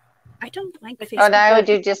 I don't like Facebook. Oh, now I would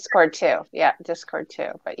do Discord too. Yeah, Discord too.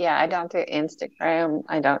 But yeah, I don't do Instagram.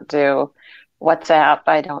 I don't do WhatsApp.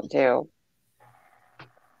 I don't do.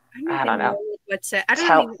 I don't know. What's that? I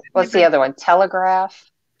don't even, What's the other one? Telegraph.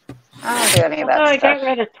 I don't do any of that I stuff. got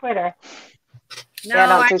rid of Twitter. No, Yeah, I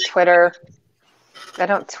don't do Twitter. I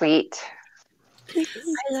don't tweet. I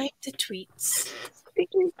like the tweets.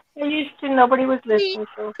 I used to, nobody was listening,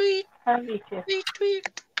 so Tweet, I don't need to. tweet,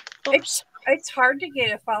 tweet. Oops. It's hard to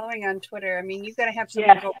get a following on Twitter. I mean, you got to have something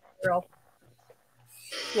Yeah. go viral.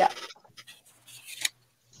 Yeah.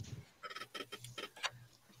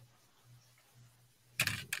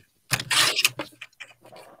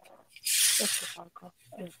 That's the phone call.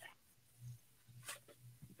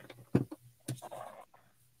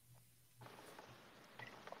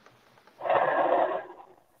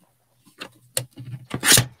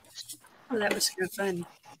 Oh, that was kind of fun.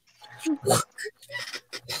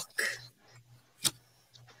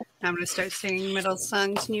 I'm going to start singing middle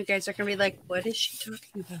songs, and you guys are going to be like, what is she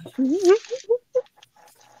talking about?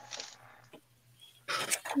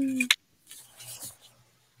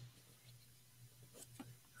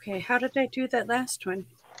 Okay, how did I do that last one?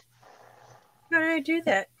 How did I do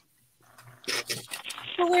that?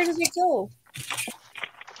 Well, where did it go?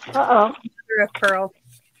 Uh-oh. Mother of pearl.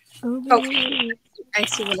 Oh, I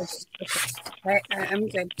see what it is. Okay. I'm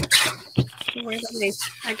good. Don't worry about me.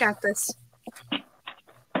 I got this.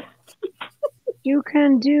 You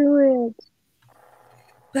can do it.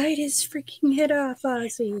 Bite his freaking head off,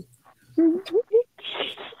 Ozzy.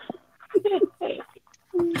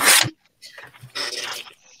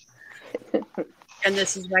 And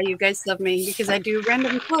this is why you guys love me, because I do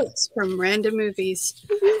random quotes from random movies.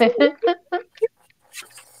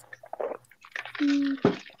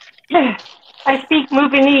 I speak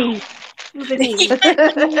Mubanese.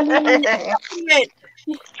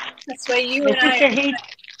 That's why you My and sister I. hates.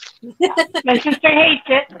 My sister hates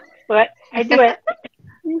it, but I do it.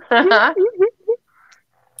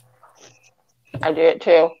 I do it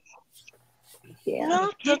too. Yeah.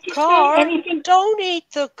 Not the Did you say car. anything? Don't eat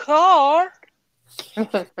the car.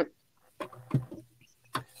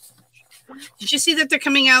 Did you see that they're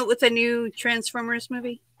coming out with a new Transformers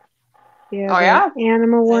movie? Yeah. Oh, yeah? the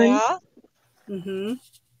Animal one. Yeah. Mm-hmm.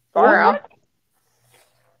 For real?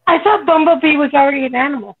 I thought Bumblebee was already an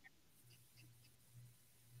animal.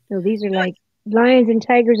 So these are like lions and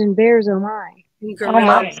tigers and bears. Oh my. Oh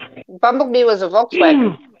my. Bumblebee was a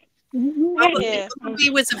Volkswagen. Yeah. Bumblebee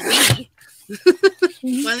was a bee.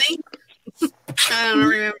 Wasn't he? I don't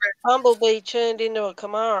remember. Bumblebee turned into a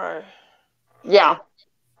Camaro. Yeah.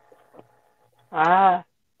 Ah.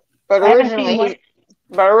 But I haven't seen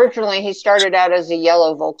originally he started out as a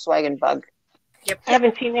yellow Volkswagen Bug. Yep. I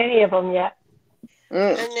haven't seen any of them yet.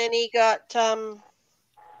 Mm. And then he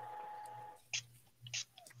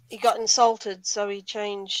got insulted, so he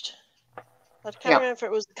changed. I can't remember if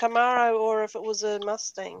it was a Camaro or if it was a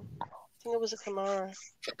Mustang. I think it was a Camaro.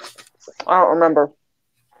 I don't remember.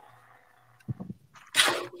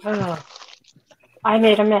 Oh. I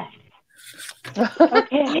made a mess.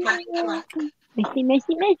 Okay.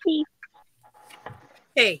 Messy.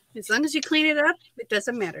 Hey, as long as you clean it up, it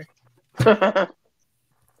doesn't matter. No.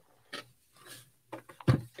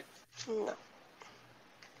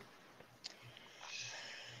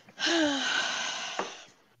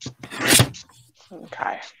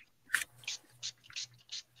 Okay.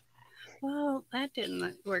 Well, that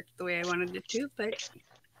didn't work the way I wanted it to, but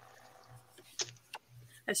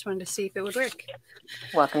I just wanted to see if it would work.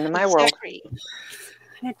 Welcome to my world. Exactly.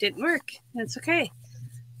 It didn't work. That's okay.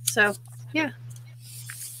 So, yeah.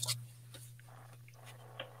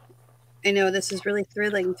 I know this is really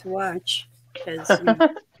thrilling to watch because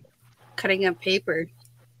cutting up paper.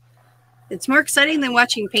 It's more exciting than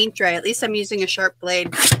watching paint dry. At least I'm using a sharp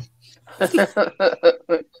blade.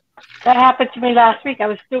 That happened to me last week. I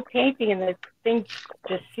was still painting and the thing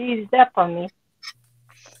just seized up on me.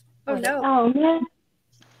 Oh, no. Oh, man.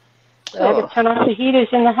 So I had to turn off the heaters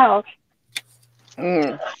in the house.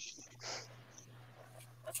 Mm.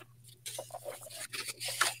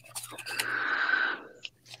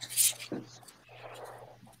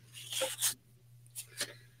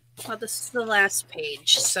 Well, this is the last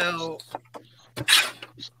page, so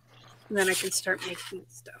then I can start making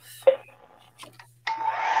stuff.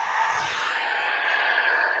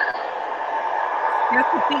 Got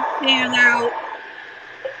the big fan out.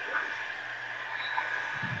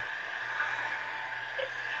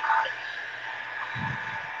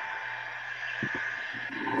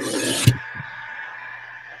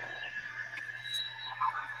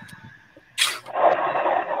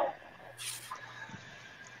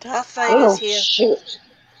 Darth Vader's here. Shoot.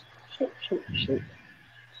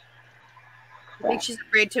 I think she's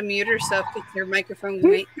afraid to mute herself because her microphone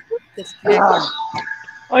might disconnect.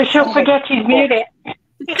 Or she'll forget she's muted.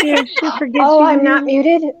 Yeah, she'll forget Oh, you. I'm not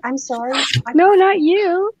muted. I'm sorry. No, not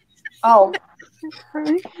you. Oh,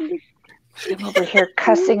 I'm over here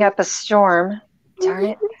cussing up a storm. Darn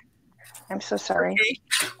it. I'm so sorry. Okay.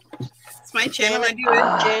 It's my channel. I do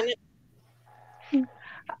it. Janet.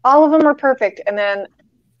 All of them are perfect. And then,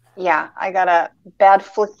 yeah, I got a bad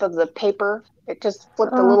flip of the paper. It just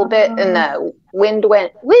flipped a little bit and the wind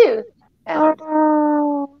went, woo! And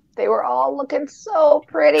they were all looking so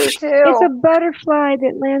pretty, too. It's a butterfly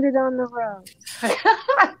that landed on the road.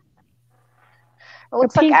 It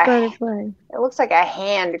looks a pink like butterfly. It looks like a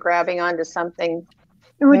hand grabbing onto something.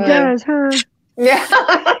 Oh, it does, huh? Yeah.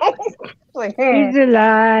 Like, He's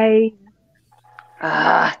alive.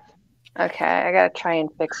 Okay, I gotta try and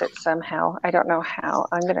fix it somehow. I don't know how.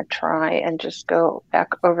 I'm gonna try and just go back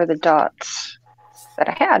over the dots that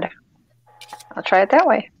I had. I'll try it that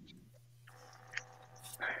way.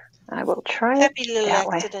 I will try Happy it little that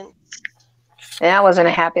way. accident. That wasn't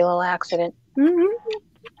a happy little accident.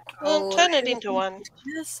 Well, turn it into one.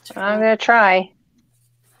 Just I'm gonna try.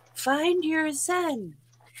 find your zen.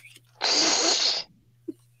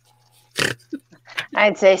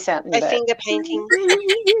 I'd say something, My but finger painting.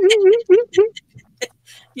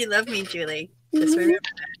 You love me, Julie. Just remember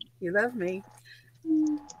that. You love me.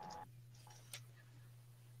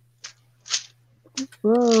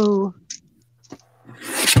 Whoa.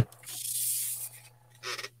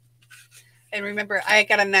 And remember, I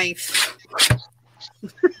got a knife.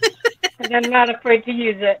 And I'm not afraid to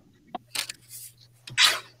use it.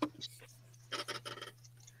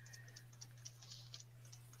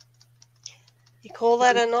 You call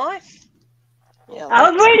that a knife? Yeah, I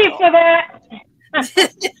was that's waiting a for that.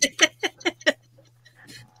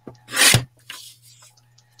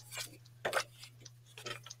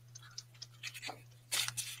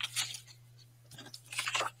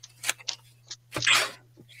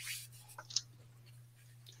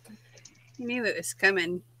 I knew it was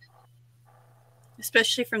coming.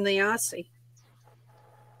 Especially from the Aussie.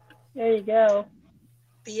 There you go.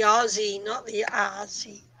 The Aussie, not the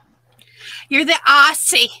Aussie. You're the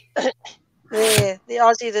Aussie. Yeah, the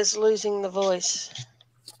Aussie that's losing the voice.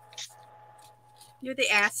 You're the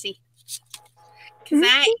Aussie. Because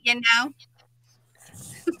I, you know.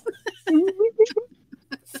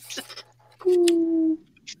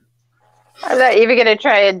 I'm not even gonna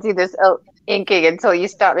try and do this inking until you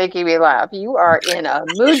stop making me laugh. You are in a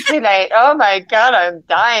mood tonight. Oh my god, I'm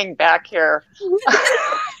dying back here.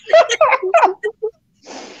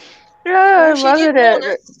 Yeah, I'm loving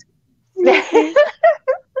it.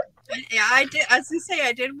 Yeah, I did. As I say,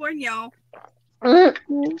 I did warn y'all. Oh.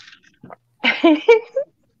 Being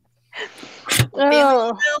a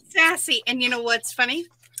little sassy. And you know what's funny?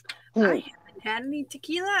 I haven't had any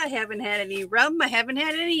tequila. I haven't had any rum. I haven't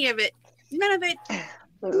had any of it. None of it.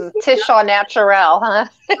 Tish au naturel, huh?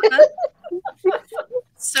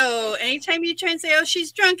 So anytime you try and say, oh,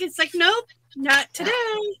 she's drunk, it's like, nope, not today.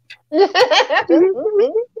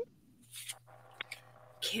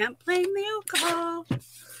 Can't blame the alcohol.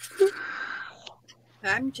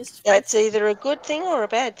 I'm just... That's either a good thing or a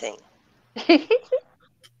bad thing.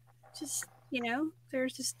 Just, you know,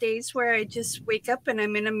 there's just days where I just wake up and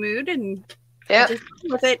I'm in a mood and Yeah. just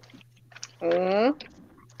deal with it.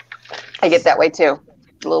 I get that way too.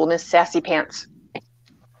 Little Miss Sassy Pants.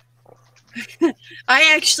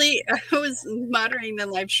 I was monitoring the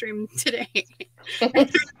live stream today. I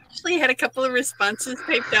actually had a couple of responses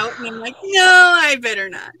typed out, and I'm like, no, I better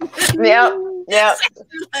not. Yep.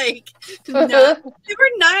 Like, no, they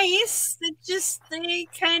were nice. They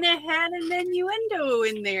kind of had an innuendo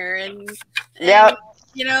in there, and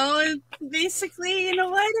you know, basically, you know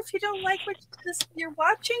what? If you don't like what you're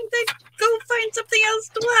watching, then go find something else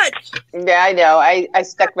to watch. Yeah, I know. I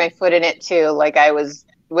stuck my foot in it too. Like I was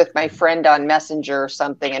with my friend on Messenger or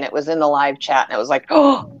something, and it was in the live chat, and I was like,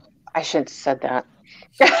 oh, I shouldn't have said that.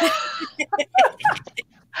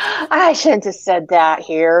 I shouldn't have said that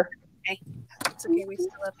here. Okay. It's okay. We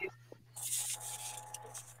still love you.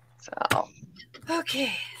 So.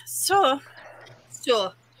 Okay. So,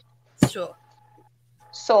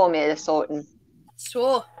 Minnesotan.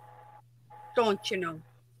 So, don't you know?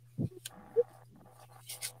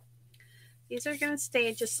 These are going to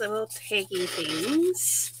stay just little taggy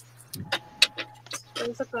things.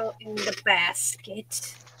 Those will go in the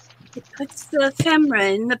basket. It puts the ephemera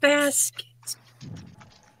in the basket.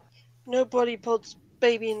 Nobody puts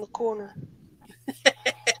baby in the corner.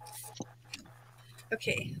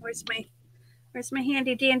 Okay, where's my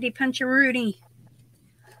handy dandy punch-a-rooney?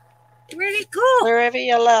 Where'd it go? Wherever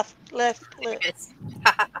you left.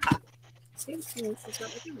 See, this is what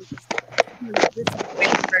we're doing.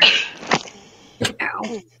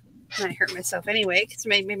 Ow. I hurt myself anyway because it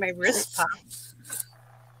made my wrist pop.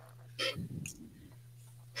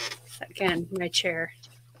 Again, my chair.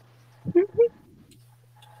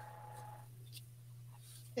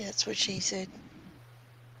 That's what she said.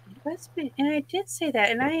 And I did say that,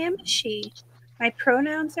 and I am a she. My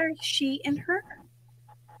pronouns are she and her.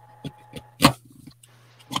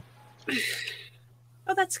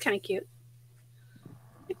 Oh, that's kind of cute.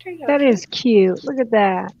 That is cute. Look at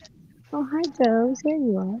that. Oh, hi, Rose. There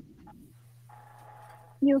you are.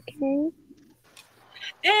 You okay?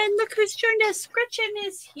 And look who's joined us. Gretchen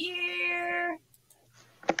is here.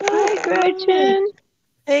 Hi, Gretchen.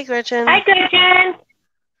 Hey, Gretchen. Hi, Gretchen.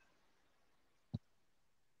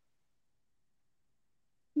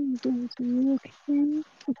 You okay?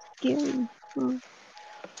 It's scary. Oh.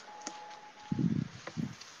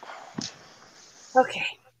 Okay.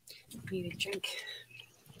 Need a drink.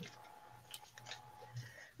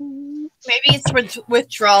 Maybe it's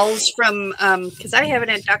withdrawals from because I haven't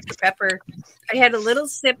had Dr. Pepper. I had a little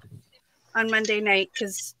sip on Monday night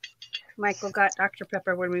because Michael got Dr.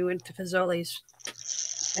 Pepper when we went to Fazoli's,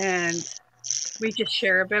 and we just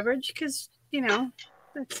share a beverage because you know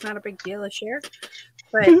it's not a big deal to share.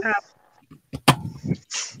 But we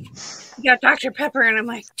got Dr. Pepper, and I'm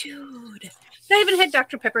like, dude, I haven't had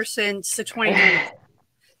Dr. Pepper since the 29th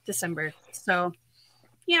December. So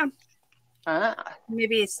yeah.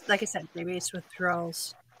 Maybe it's like I said, maybe it's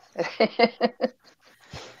withdrawals.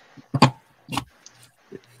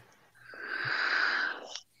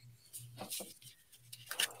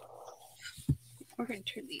 We're gonna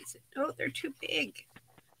turn these. Oh, they're too big.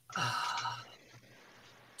 Oh,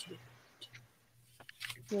 dude.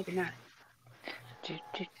 Maybe not.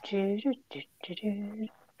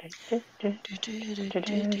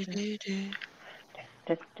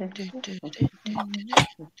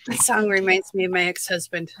 That song reminds me of my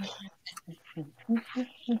ex-husband.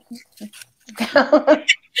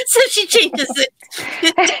 So she changes it.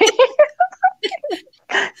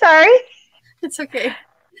 Sorry. It's okay.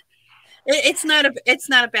 It's not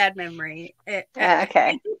a bad memory. Okay. I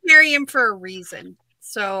did marry him for a reason.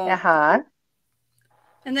 So.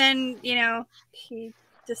 And then he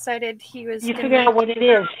decided he was. You figure out what it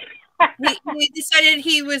is. he decided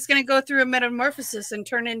he was going to go through a metamorphosis and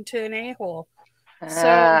turn into an a-hole.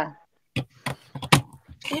 So it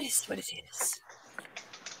is what it is.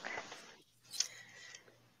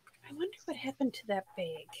 I wonder what happened to that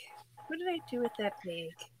bag. What did I do with that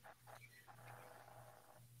bag?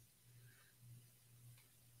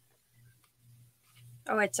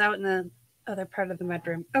 Oh, it's out in the other part of the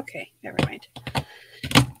mudroom. Okay, never mind.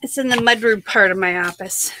 It's in the mudroom part of my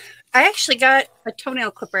office. I actually got a toenail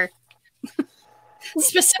clipper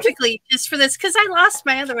specifically just for this because I lost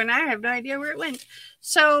my other one. I have no idea where it went.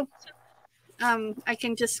 So I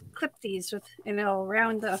can just clip these with,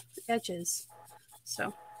 around the edges.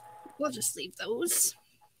 So we'll just leave those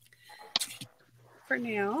for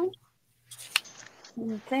now.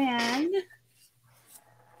 And then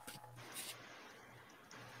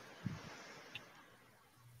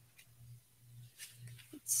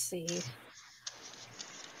let's see.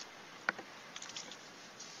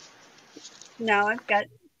 Now I've got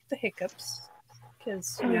the hiccups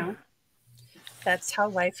because, that's how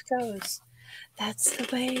life goes. That's the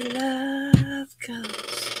way love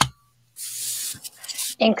goes.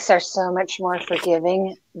 Inks are so much more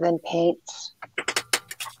forgiving than paints,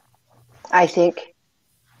 I think.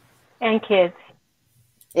 And kids.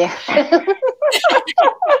 Yeah. And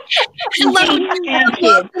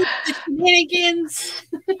kids. Shenanigans.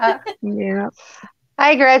 Yeah.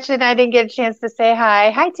 Hi, Gretchen. I didn't get a chance to say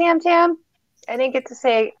hi. Hi, Tam Tam. I didn't get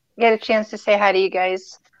a chance to say hi to you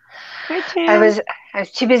guys. Hi, Tam. I was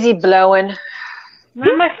too busy blowing.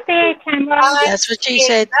 Namaste, Tamara. That's what she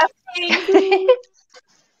said.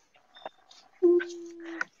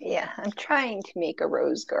 Yeah, I'm trying to make a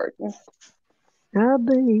rose garden. I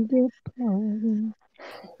beg your pardon.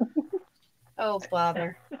 Oh,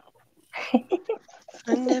 bother.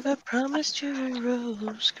 I never promised you a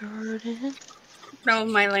rose garden. Oh,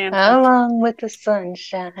 my land. Along with the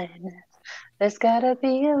sunshine, there's gotta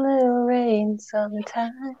be a little rain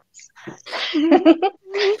sometimes.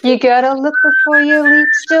 You gotta look before you leap,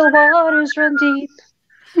 still waters run deep.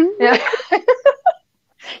 Yeah.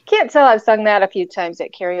 Can't tell I've sung that a few times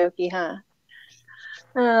at karaoke, huh?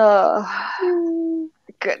 Oh,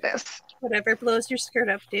 goodness. Whatever blows your skirt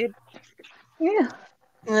up, dude. Yeah.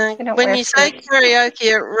 don't When wear you say skirts. karaoke,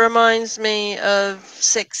 it reminds me of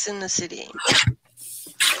Sex in the City.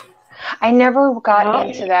 I never got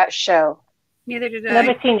into that show. Neither did I.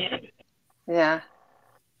 Never seen it. Yeah.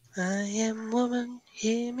 I am woman,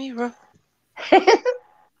 hear me roar.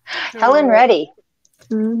 Helen Reddy.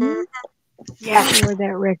 Mm-hmm. Yeah. I wore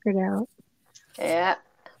that record out. Yeah.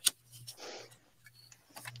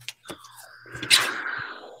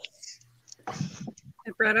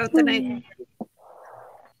 I brought out the night.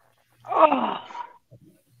 Oh.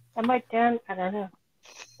 Am I done? I don't know.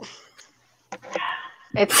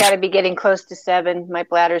 It's got to be getting close to 7. My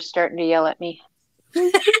bladder's starting to yell at me.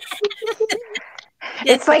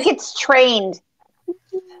 It's like it's trained.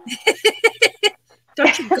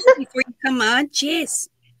 Don't you go before you come on? Jeez.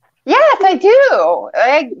 Yes, I do.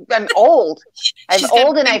 I'm old. I'm She's got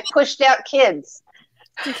old and I've pushed out kids.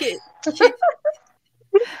 I'm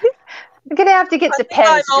going to have to get to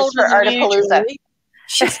Pens just for Artapalooza.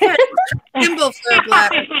 She's got a symbol for a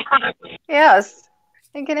bladder. Yes.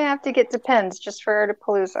 I'm going to have to get to Pens just for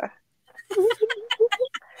Artapalooza.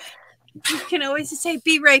 You can always just say,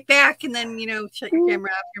 be right back, and then, shut your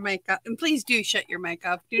camera off, your mic off. And please do shut your mic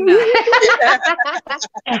off. Do not.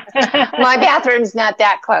 My bathroom's not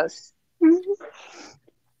that close.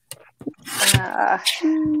 All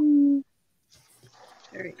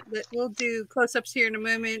right. We'll do close-ups here in a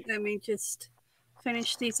moment. Let me just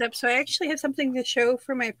finish these up. So I actually have something to show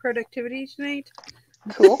for my productivity tonight.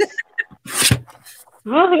 Cool.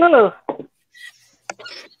 Woohoo!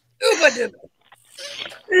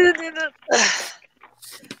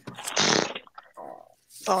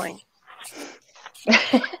 Fine.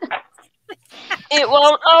 It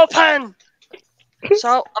won't open.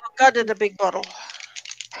 So I've got it a big bottle.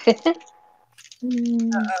 Uh-oh.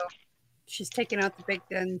 She's taking out the big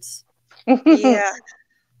guns. Yeah.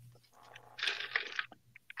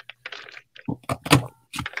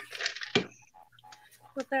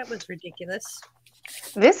 Well, that was ridiculous.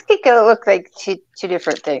 This could go look like two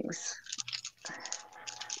different things.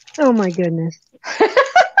 Oh my goodness.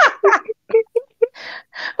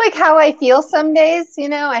 Like how I feel some days,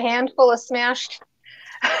 a handful of smashed.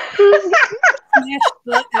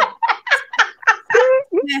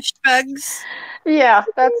 Smashed bugs. Yeah,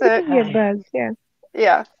 that's it. Yeah, bugs, yeah.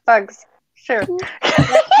 Yeah, bugs. Sure.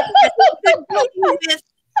 I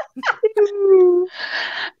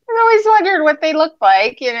always wondered what they look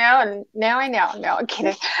like, and now I know. No, I'm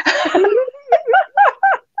kidding.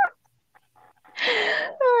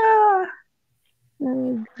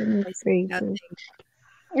 Oh, goodness gracious.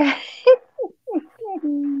 Well,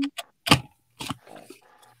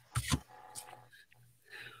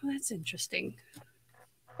 that's interesting.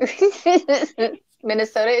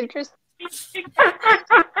 Minnesota interest?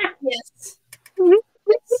 Yes.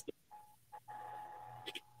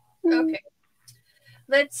 Okay.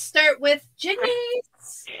 Let's start with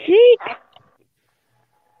Jenny's.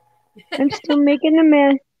 I'm still making a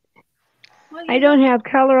mess. Well, I don't have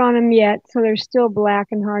color on them yet, so they're still black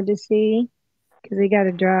and hard to see because they got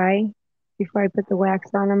to dry before I put the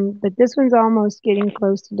wax on them. But this one's almost getting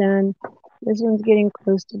close to done. This one's getting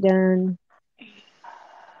close to done.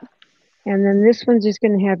 And then this one's just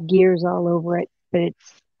going to have gears all over it, but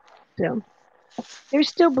it's so they're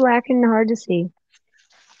still black and hard to see.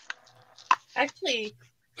 Actually,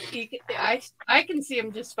 I can see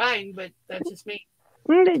them just fine, but that's just me.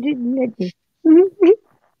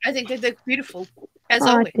 I think they look beautiful, as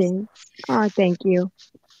always. Thank you.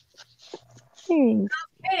 Thanks.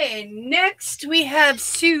 Okay, next we have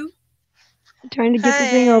Sue. Trying to get the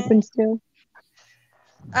thing open still.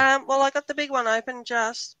 Well, I got the big one open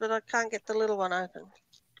but I can't get the little one open.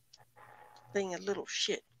 Being a little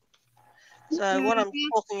shit. So what I'm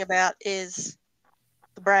talking about is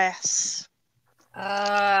the brass.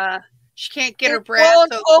 She can't get her brass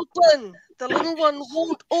open. The little one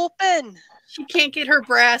won't open. She can't get her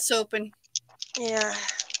brass open. Yeah.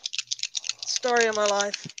 Story of my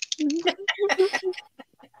life. So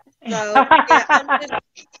yeah,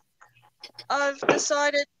 I've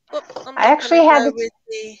decided. I'm I actually had go with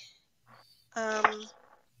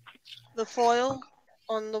the foil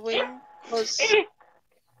on the wing because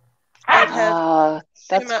I'd have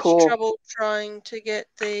too much trouble trying to get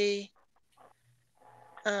the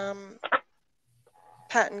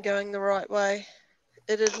pattern going the right way.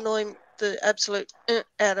 It'd annoy the absolute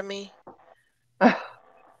out of me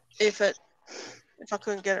if I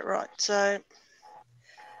couldn't get it right. So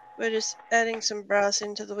we're just adding some brass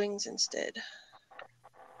into the wings instead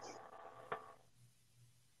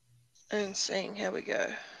and seeing how we go.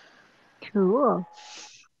 Cool.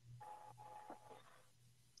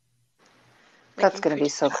 That's going to be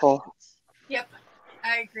so cool. Yep,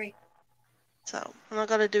 I agree. So, and I've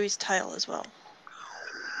got to do his tail as well.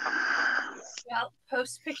 Well,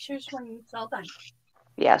 post pictures when it's all done.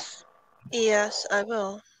 Yes. Yes, I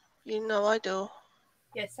will. You know I do.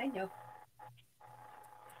 Yes, I know.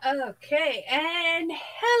 Okay, and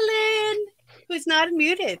Helen, who's not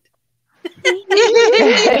muted. Okay.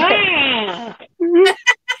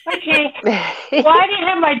 Well, I didn't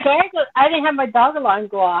have my dog alarm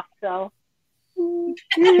go off, so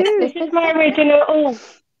this is my original.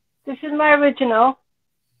 This is my original.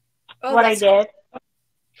 What I did.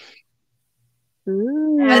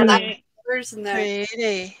 Ooh.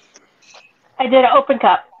 Pretty. I did an open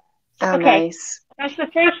cup. Oh, okay. Nice. That's the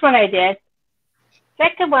first one I did.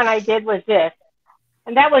 Second one I did was this,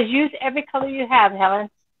 and that was use every color you have, Helen.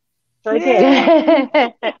 So I did.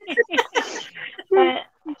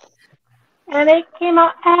 And it came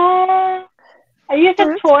out. I used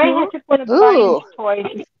a toy. I took one of Brian's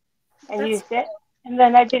toys and used it, and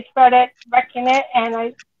then I just started wrecking it,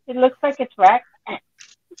 and it looks like it's wrecked.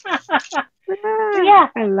 Yeah,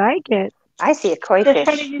 I like it. I see a koi just fish.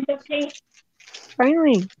 trying to use the paint.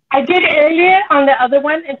 Finally. I did earlier on the other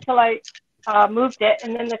one until I moved it,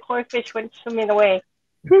 and then the koi fish went swimming away.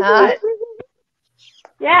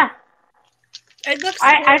 Yeah. It looks.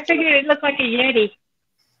 I figured it looked like a yeti.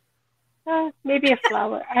 Maybe a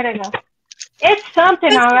flower. I don't know. It's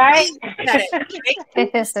something, all right. How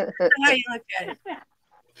you look at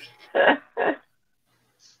it.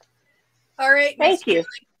 All right. Thank you.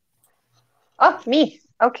 Oh, me.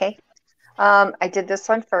 Okay. I did this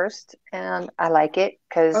one first, and I like it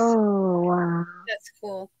because wow, that's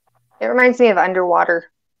cool. It reminds me of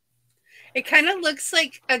underwater. It kind of looks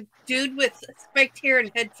like a dude with spiked hair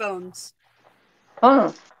and headphones.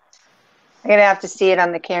 Oh, I'm gonna have to see it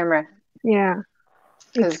on the camera. Yeah,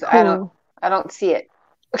 because cool. I don't see it.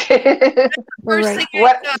 Right.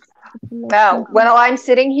 While I'm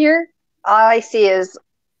sitting here, all I see is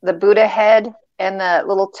the Buddha head and the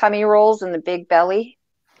little tummy rolls and the big belly.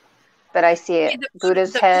 But I see it.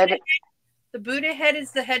 Buddha's head. The Buddha head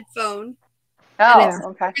is the headphone. Oh,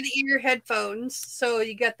 okay. The ear headphones. So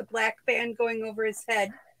you got the black band going over his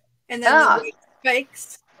head, and then the white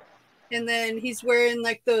spikes. And then he's wearing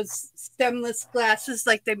like those stemless glasses,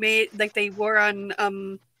 like they wore on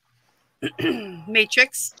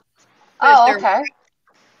Matrix. Oh, okay.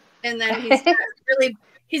 And then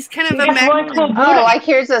he's kind of a like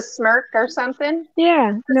here's a smirk or something.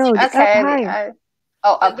 Yeah, no, okay. Up higher.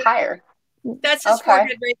 Up higher. That's his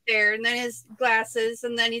forehead right there, and then his glasses,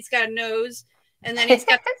 and then he's got a nose, and then he's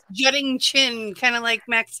got this jutting chin, kind of like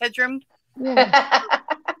Max Headroom. Yeah.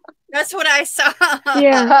 That's what I saw.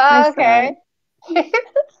 Yeah. Okay. It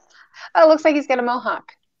looks like he's got a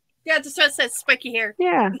mohawk. Yeah, that's what it says, spiky hair.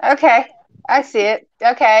 Yeah. Okay. I see it.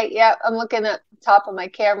 Okay. Yeah. I'm looking at the top of my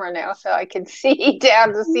camera now so I can see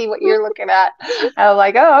down to see what you're looking at. I'm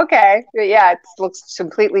like, oh, okay. But yeah, it looks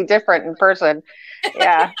completely different in person.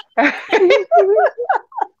 Yeah. Either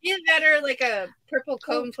that or like a purple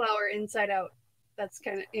cone flower inside out. That's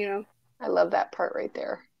kind of, I love that part right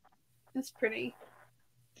there. That's pretty.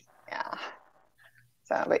 Yeah.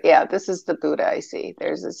 So, but yeah, this is the Buddha I see.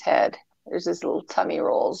 There's his head. There's his little tummy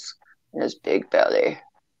rolls and his big belly.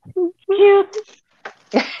 Cute.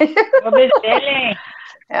 Belly.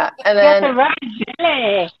 Yeah, and then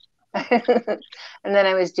and then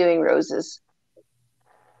I was doing roses.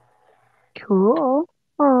 Cool.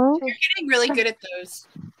 Oh, you're getting really good at those.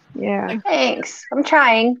 Yeah. Thanks. I'm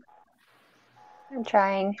trying.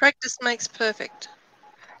 Practice makes perfect.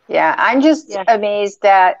 Yeah, I'm just amazed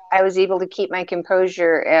that I was able to keep my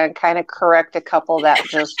composure and kind of correct a couple that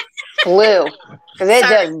just flew.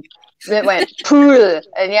 Because it went pooh,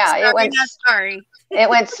 and yeah, sorry, it went not sorry. It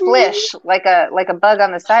went splish like a bug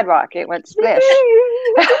on the sidewalk. It went splish.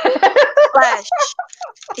 Flash.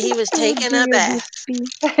 He was taking a bath.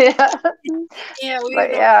 Yeah.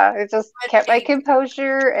 But yeah, I just kept my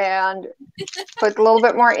composure and put a little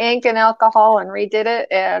bit more ink and alcohol and redid it.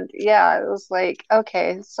 And yeah, it was like,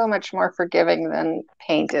 okay, so much more forgiving than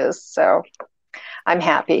paint is. So I'm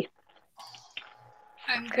happy.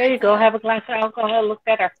 There you go. Have a glass of alcohol. Look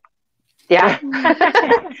better. Yeah.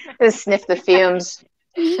 Just sniff the fumes.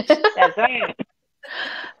 That's right.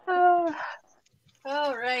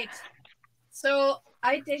 All right. So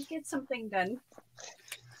I did get something done.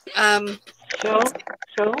 So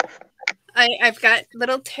I've got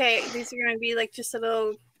little tags. These are going to be like just a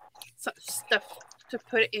little stuff to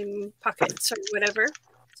put in pockets or whatever.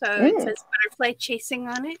 So it says butterfly chasing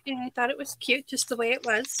on it, and I thought it was cute just the way it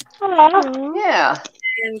was. Yeah.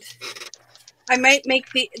 And I might make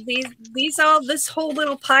this whole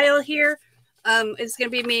little pile here is going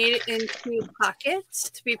to be made into pockets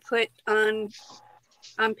to be put on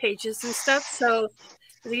pages and stuff. So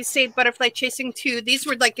these say butterfly chasing 2. These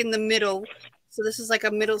were like in the middle. So this is like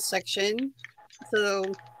a middle section. So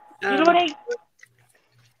you know what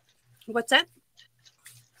what's that?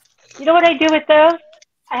 You know what I do with those?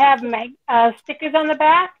 I have my stickers on the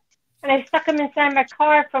back, and I stuck them inside my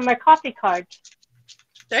car for my coffee cards.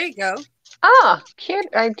 There you go. Ah,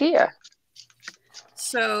 cute idea.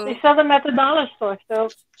 So they sell them at the dollar store, so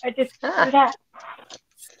I just do that.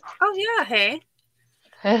 Oh yeah, hey.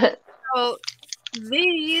 So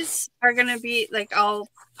these are gonna be like all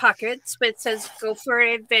pockets, but it says go for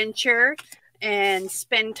an adventure and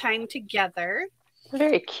spend time together.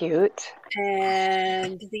 Very cute.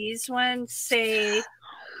 And these ones say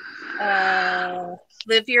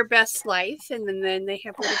live your best life, and then they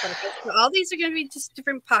have little butterflies. So all these are going to be just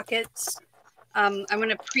different pockets. I'm going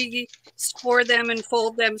to pre-score them and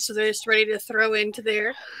fold them so they're just ready to throw into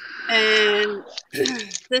there. And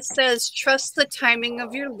this says trust the timing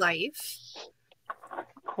of your life.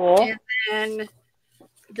 Cool. And then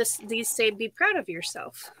these say be proud of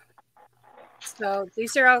yourself. So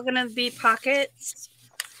these are all going to be pockets.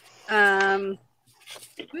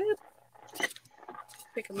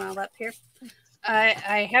 Pick them all up here.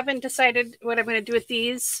 I haven't decided what I'm going to do with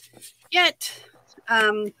these yet.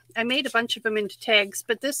 I made a bunch of them into tags,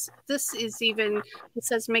 but this is even, it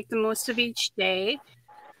says make the most of each day.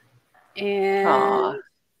 And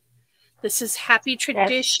this is happy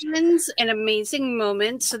traditions and amazing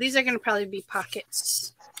moments. So these are going to probably be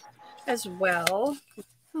pockets as well.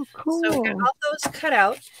 Oh, cool. So I got all those cut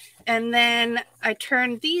out. And then I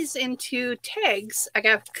turned these into tags. I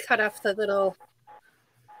got to cut off the little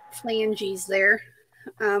flanges there.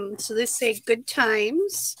 So they say good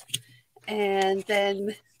times. And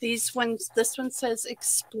then this one says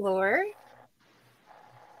explore.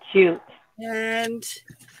 Cute. And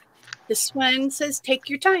this one says take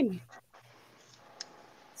your time.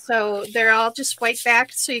 So they're all just white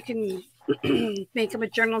backed, so you can make them a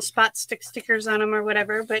journal spot, stick stickers on them or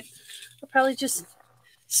whatever. But I'll probably just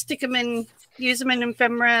stick them in, use them in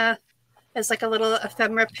ephemera as like a little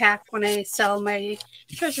ephemera pack when I sell my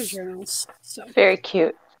treasure journals. So very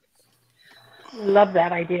cute. Love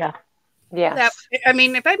that idea. Yeah. I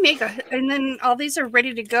mean, if I make and then all these are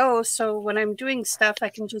ready to go. So when I'm doing stuff, I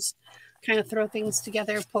can just kind of throw things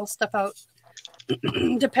together, pull stuff out,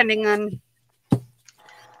 depending on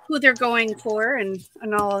who they're going for and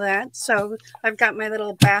all of that. So I've got my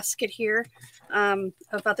little basket here of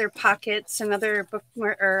other pockets and other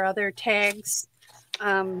or other tags,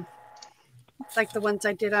 like the ones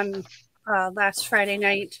I did on last Friday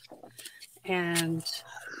night, and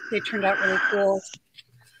they turned out really cool.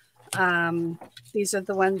 These are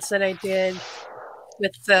the ones that I did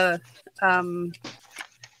with the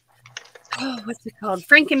what's it called?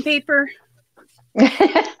 Frankenpaper.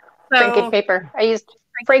 Frankenpaper. I used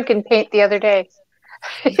Frankenpaint the other day.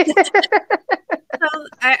 So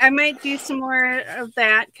I might do some more of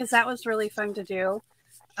that because that was really fun to do.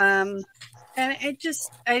 And I've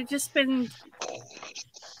just been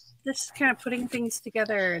just kind of putting things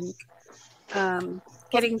together and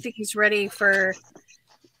getting things ready for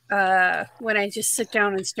when I just sit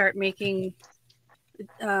down and start making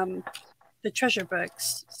the treasure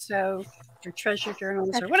books. So, or treasure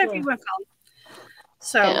journals, or whatever you want to call them.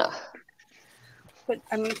 So, yeah. But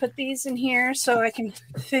I'm going to put these in here so I can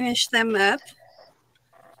finish them up.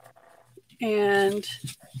 And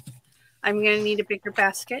I'm going to need a bigger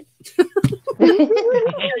basket.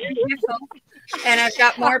 And I've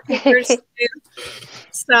got more papers to do.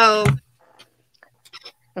 So,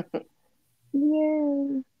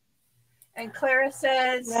 Yay. and Clara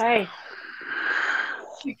says Nice.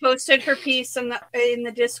 she posted her piece in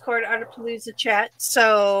the Discord Artapalooza chat.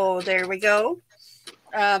 So there we go.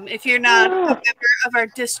 If you're not a member of our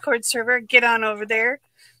Discord server, get on over there.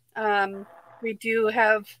 We do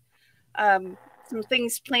have some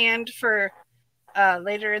things planned for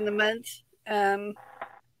later in the month.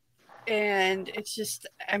 And it's just,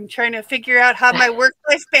 I'm trying to figure out how my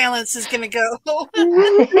work-life balance is going to go.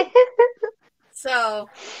 So,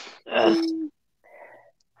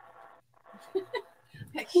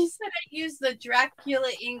 she said I use the Dracula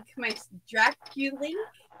ink, my Dracula ink.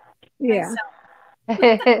 Yeah.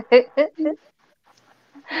 The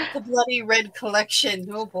Bloody Red collection.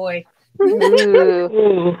 Oh boy.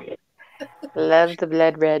 Ooh. Love the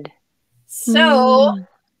blood red. So,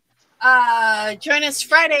 join us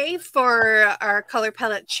Friday for our color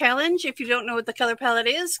palette challenge. If you don't know what the color palette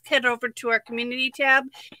is, head over to our community tab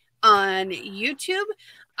on YouTube.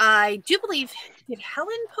 I do believe, did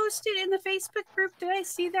Helen post it in the Facebook group? Did I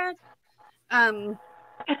see that? I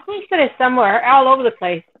posted it somewhere, all over the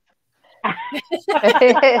place.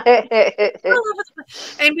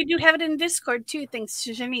 And we do have it in Discord too, thanks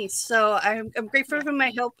to Janice. So I'm grateful for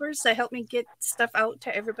my helpers that help me get stuff out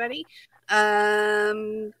to everybody.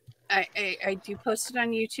 I do post it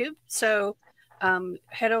on YouTube, so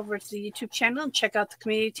head over to the YouTube channel and check out the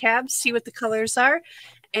community tab, see what the colors are.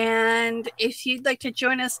 And if you'd like to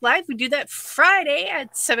join us live, we do that Friday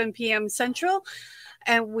at 7 p.m. Central.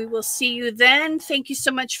 And we will see you then. Thank you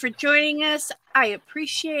so much for joining us. I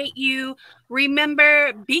appreciate you.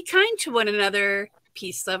 Remember, be kind to one another.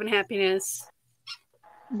 Peace, love, and happiness.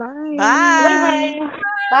 Bye. Bye.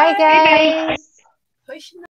 Bye, guys. Pushing